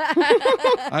got you.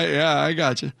 I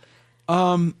got you.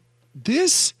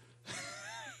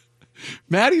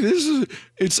 Maddie,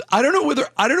 I don't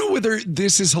know whether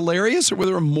this is hilarious or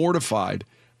whether I'm mortified.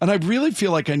 And I really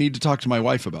feel like I need to talk to my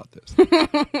wife about this.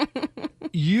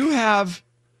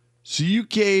 You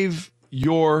gave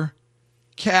your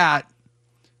cat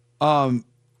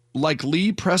like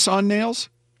Lee press-on nails?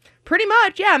 Pretty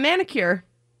much, yeah, manicure.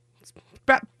 It's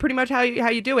pretty much how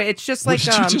you do it. It's just like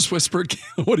What did you just whisper?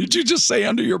 What did you just say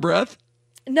under your breath?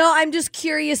 No, I'm just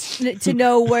curious to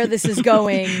know where this is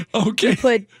going.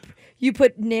 Okay. You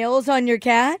put nails on your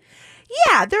cat?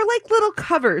 Yeah, they're like little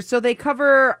covers. So they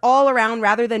cover all around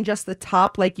rather than just the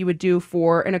top like you would do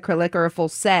for an acrylic or a full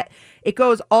set. It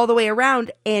goes all the way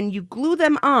around and you glue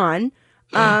them on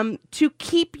to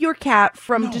keep your cat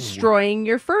from destroying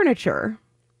your furniture.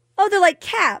 Oh, they're like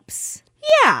caps.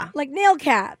 Yeah. Like nail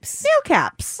caps. Nail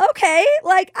caps. Okay.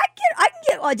 Like I can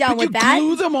get down with that. You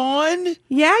glue them on?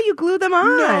 Yeah, you glue them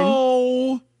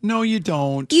on. No, you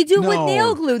don't. You do it with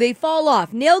nail glue. They fall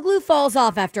off. Nail glue falls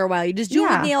off after a while. You just do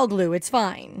it with nail glue. It's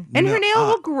fine. And her nail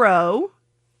will grow.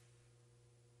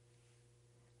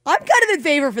 I'm kind of in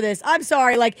favor for this. I'm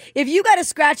sorry. Like, if you got a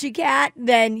scratchy cat,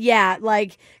 then yeah,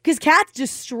 like, because cats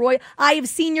destroy. I have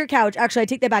seen your couch. Actually, I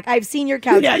take that back. I've seen your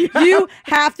couch. Yeah. You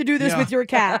have to do this with your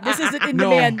cat. This is an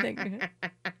in-demand thing.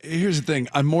 Here's the thing.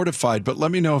 I'm mortified, but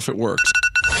let me know if it works.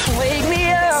 Wake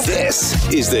me up.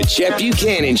 This is the Chet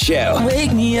Buchanan Show.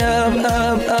 Wake me up.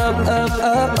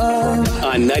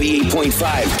 On 98.5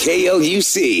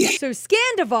 KLUC. So,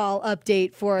 Scandival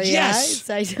update for you. Yes.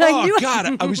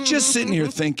 God. I was just sitting here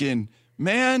thinking,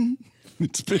 man.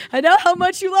 I know how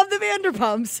much you love the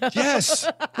Vanderpumps. Yes.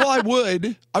 Well, I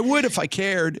would. I would if I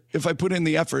cared, if I put in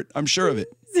the effort. I'm sure of it.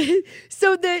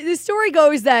 So the story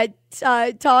goes that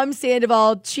Tom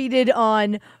Sandoval cheated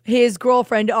on his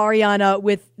girlfriend Ariana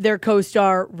with their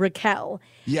co-star Raquel.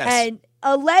 Yes. And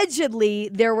allegedly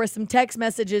there were some text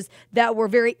messages that were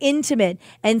very intimate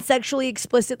and sexually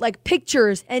explicit, like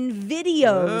pictures and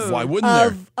videos. Why wouldn't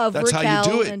there? Of That's Raquel how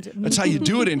you do it. That's how you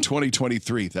do it in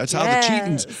 2023. That's how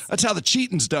the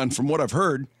cheating's done, from what I've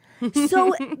heard.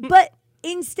 So, but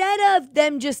instead of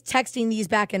them just texting these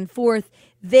back and forth,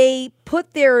 they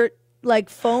put their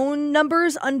like phone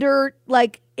numbers under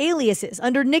like aliases,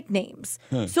 under nicknames.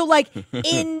 So like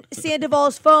in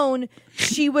Sandoval's phone,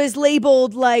 she was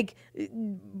labeled like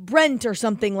Brent or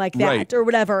something like that, or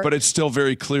whatever. But it's still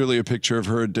very clearly a picture of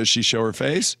her. Does she show her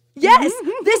face? Yes,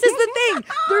 this is the thing.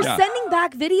 They're sending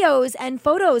back videos and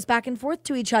photos back and forth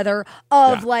to each other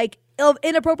of like of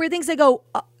inappropriate things. They go,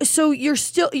 so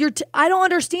I don't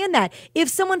understand that. If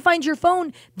someone finds your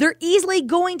phone, they're easily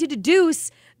going to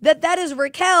deduce that is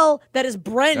Raquel, that is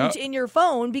Brent in your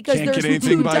phone, because can't there's get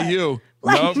anything by you.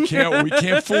 No, we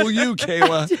can't fool you,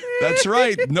 Kayla. That's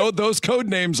right. No, those code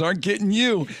names aren't getting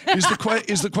you. Is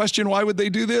the question, why would they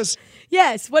do this?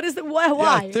 Yes. What is the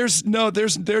why? Yeah,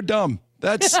 they're dumb.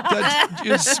 That's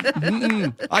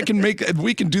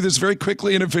we can do this very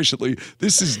quickly and efficiently.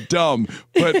 This is dumb,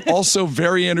 but also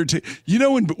very entertaining. You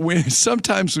know, when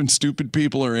sometimes when stupid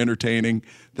people are entertaining,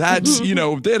 that's,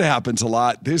 that happens a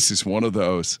lot. This is one of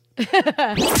those.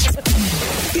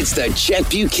 It's the Chet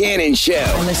Buchanan Show.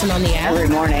 I listen on the app Every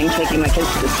morning, taking my kids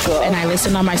to school. and I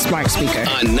listen on my smart speaker.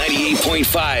 On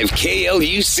 98.5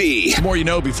 KLUC. The more you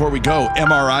know, before we go,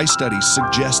 MRI studies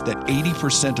suggest that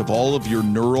 80% of all of your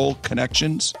neural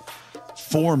connections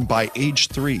form by age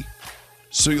 3.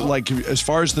 So, like, as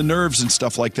far as the nerves and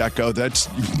stuff like that go, that's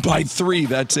by 3.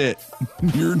 That's it.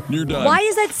 You're done. Why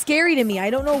is that scary to me? I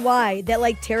don't know why. That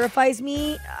like terrifies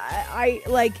me. I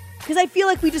like. Because I feel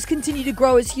like we just continue to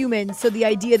grow as humans. So the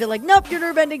idea that like, nope, your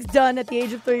nerve ending's done at the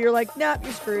age of 3, you're like, nope,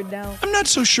 you're screwed now. I'm not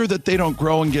so sure that they don't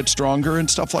grow and get stronger and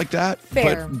stuff like that.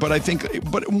 Fair. But I think,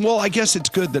 well, I guess it's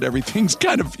good that everything's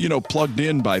kind of, plugged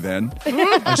in by then,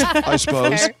 I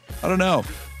suppose. Fair. I don't know.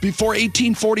 Before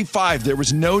 1845, there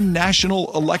was no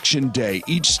national election day.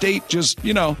 Each state just,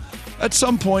 at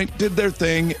some point did their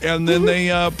thing, and then they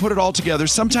put it all together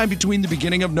sometime between the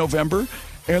beginning of November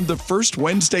and the first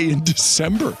Wednesday in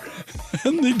December.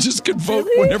 And they just could vote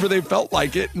whenever they felt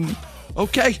like it. And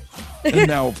okay. And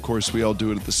now, of course, we all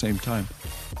do it at the same time.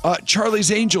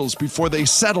 Charlie's Angels, before they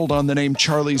settled on the name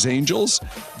Charlie's Angels,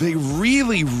 they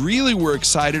really, really were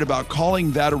excited about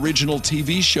calling that original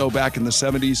TV show back in the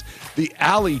 70s the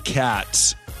Alley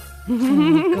Cats.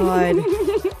 Oh,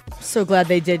 God. So glad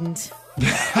they didn't.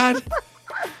 That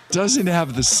doesn't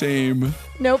have the same...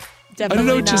 Nope, definitely I don't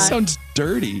know, it not. just sounds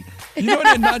dirty. And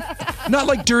not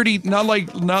like dirty, not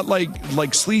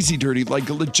like sleazy dirty,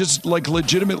 just like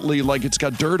legitimately like it's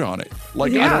got dirt on it.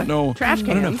 Like, I don't know. Trash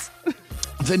cans.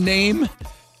 The name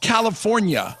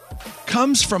California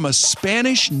comes from a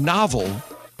Spanish novel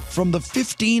from the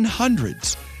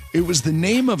 1500s. It was the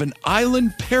name of an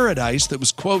island paradise that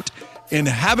was, quote,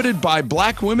 inhabited by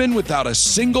black women without a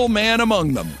single man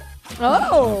among them.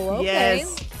 Oh, okay.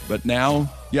 Yes. But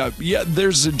now, yeah,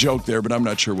 there's a joke there, but I'm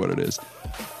not sure what it is.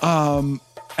 And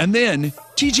then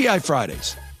TGI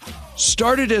Fridays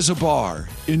started as a bar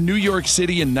in New York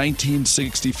City in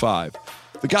 1965.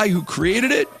 The guy who created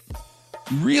it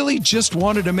really just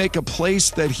wanted to make a place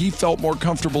that he felt more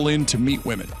comfortable in to meet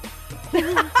women.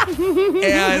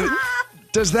 And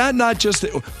does that not just,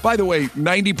 by the way,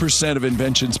 90% of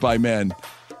inventions by men,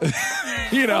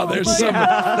 there's some,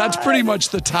 that's pretty much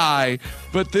the tie,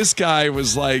 but this guy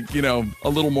was like, a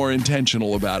little more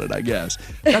intentional about it, I guess.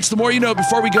 That's the more you know.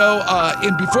 Before we go,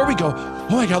 oh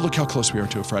my God, look how close we are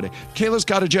to a Friday. Kayla's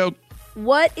got a joke.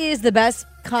 What is the best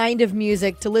kind of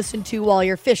music to listen to while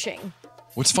you're fishing?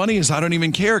 What's funny is I don't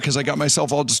even care because I got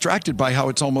myself all distracted by how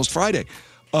it's almost Friday.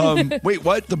 Wait,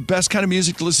 what? The best kind of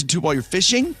music to listen to while you're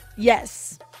fishing?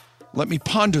 Yes. Let me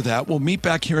ponder that. We'll meet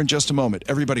back here in just a moment.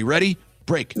 Everybody ready?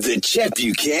 Break. The Chet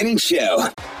Buchanan Show.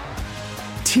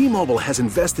 T-Mobile has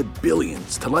invested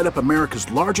billions to light up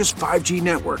America's largest 5G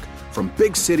network, from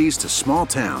big cities to small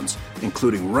towns,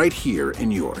 including right here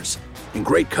in yours. And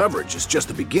great coverage is just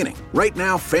the beginning. Right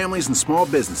now, families and small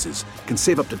businesses can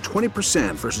save up to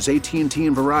 20% versus AT&T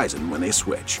and Verizon when they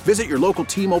switch. Visit your local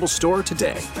T-Mobile store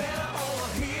today.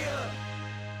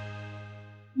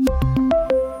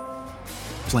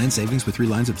 Plan savings with 3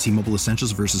 lines of T-Mobile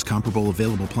Essentials versus comparable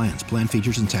available plans. Plan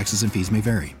features and taxes and fees may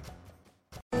vary.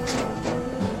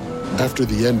 After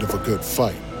the end of a good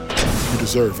fight, you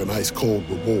deserve an ice-cold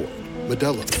reward.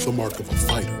 Modelo is the mark of a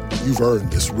fighter. You've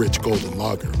earned this rich golden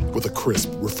lager with a crisp,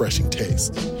 refreshing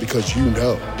taste. Because you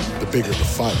know, the bigger the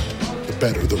fight, the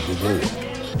better the reward.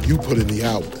 You put in the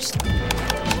hours,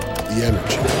 the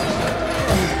energy,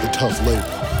 the tough labor.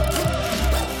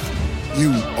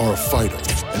 You are a fighter,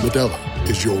 and Modelo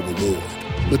is your reward.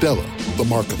 Modelo, the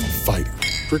mark of a fighter.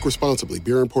 Drink responsibly.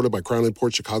 Beer imported by Crown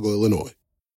Imports, Chicago, Illinois.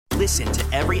 Listen to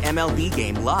every MLB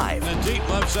game live. In the deep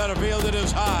left center field, it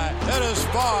is high, it is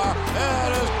far,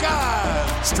 it is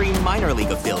gone. Stream minor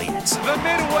league affiliates. The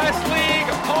Midwest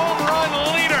League home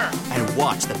run leader. And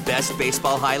watch the best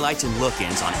baseball highlights and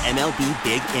look-ins on MLB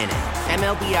Big Inning.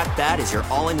 MLB At Bat is your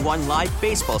all-in-one live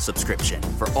baseball subscription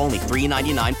for only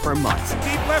 $3.99 per month.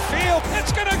 Deep left field,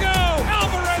 it's gonna go.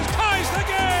 Alvarez ties the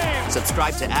game.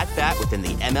 Subscribe to At Bat within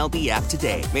the MLB app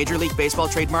today. Major League Baseball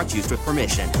trademarks used with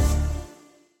permission.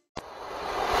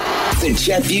 The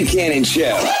Chet Buchanan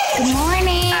Show. Good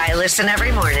morning. I listen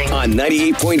every morning. On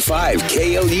 98.5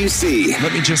 KLUC.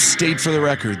 Let me just state for the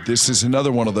record, this is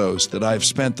another one of those that I've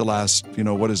spent the last,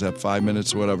 5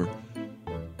 minutes or whatever.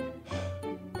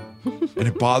 And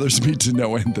it bothers me to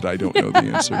no end that I don't know the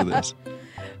answer to this.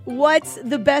 What's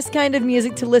the best kind of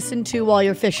music to listen to while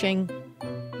you're fishing?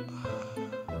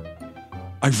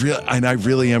 I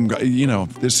really am,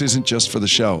 this isn't just for the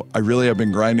show. I really have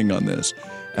been grinding on this.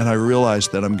 And I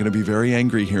realized that I'm going to be very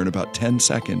angry here in about 10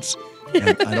 seconds.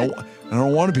 And I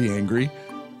don't want to be angry,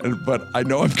 but I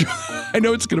know I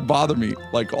know it's going to bother me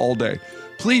like all day.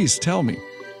 Please tell me.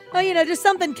 Oh, just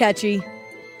something catchy.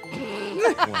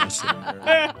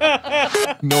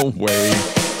 No way.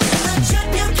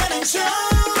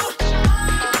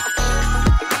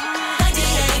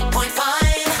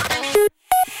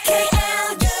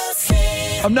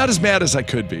 I'm not as mad as I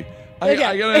could be. I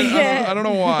don't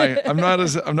know why. I'm not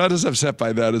as upset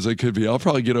by that as I could be. I'll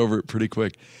probably get over it pretty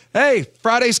quick. Hey,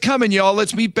 Friday's coming, y'all.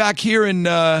 Let's meet back here and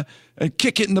and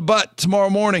kick it in the butt tomorrow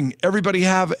morning. Everybody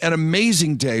have an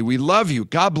amazing day. We love you.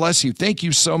 God bless you. Thank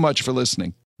you so much for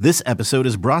listening. This episode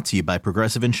is brought to you by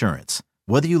Progressive Insurance.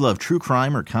 Whether you love true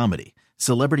crime or comedy,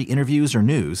 celebrity interviews or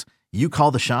news, you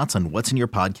call the shots on what's in your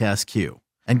podcast queue.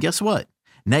 And guess what?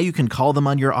 Now you can call them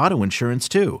on your auto insurance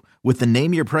too with the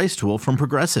Name Your Price tool from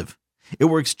Progressive. It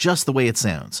works just the way it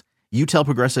sounds. You tell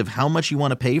Progressive how much you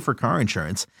want to pay for car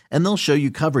insurance, and they'll show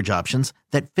you coverage options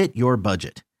that fit your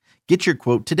budget. Get your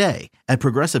quote today at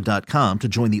Progressive.com to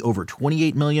join the over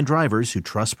 28 million drivers who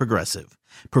trust Progressive.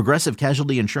 Progressive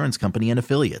Casualty Insurance Company and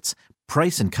Affiliates.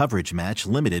 Price and coverage match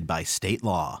limited by state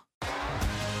law.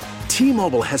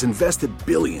 T-Mobile has invested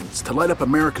billions to light up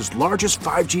America's largest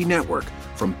 5G network,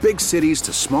 from big cities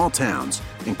to small towns,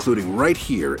 including right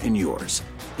here in yours.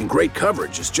 And great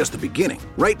coverage is just the beginning.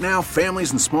 Right now,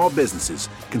 families and small businesses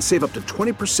can save up to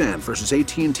 20% versus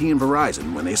AT&T and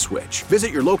Verizon when they switch.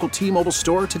 Visit your local T-Mobile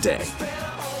store today.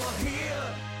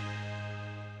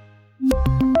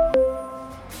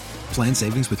 Plan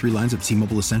savings with 3 lines of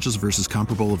T-Mobile Essentials versus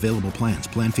comparable available plans.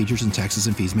 Plan features and taxes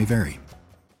and fees may vary.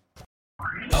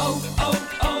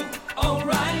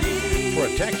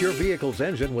 Protect your vehicle's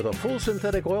engine with a full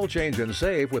synthetic oil change and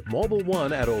save with Mobile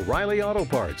One at O'Reilly Auto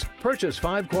Parts. Purchase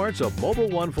 5 quarts of Mobile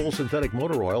One full synthetic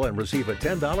motor oil and receive a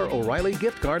 $10 O'Reilly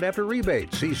gift card after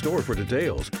rebate. See store for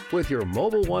details. With your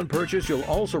Mobile One purchase, you'll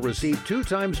also receive 2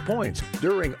 times points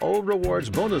during O Rewards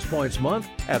Bonus Points Month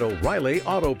at O'Reilly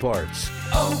Auto Parts.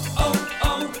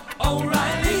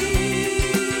 O'Reilly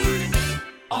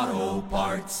Auto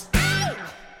Parts.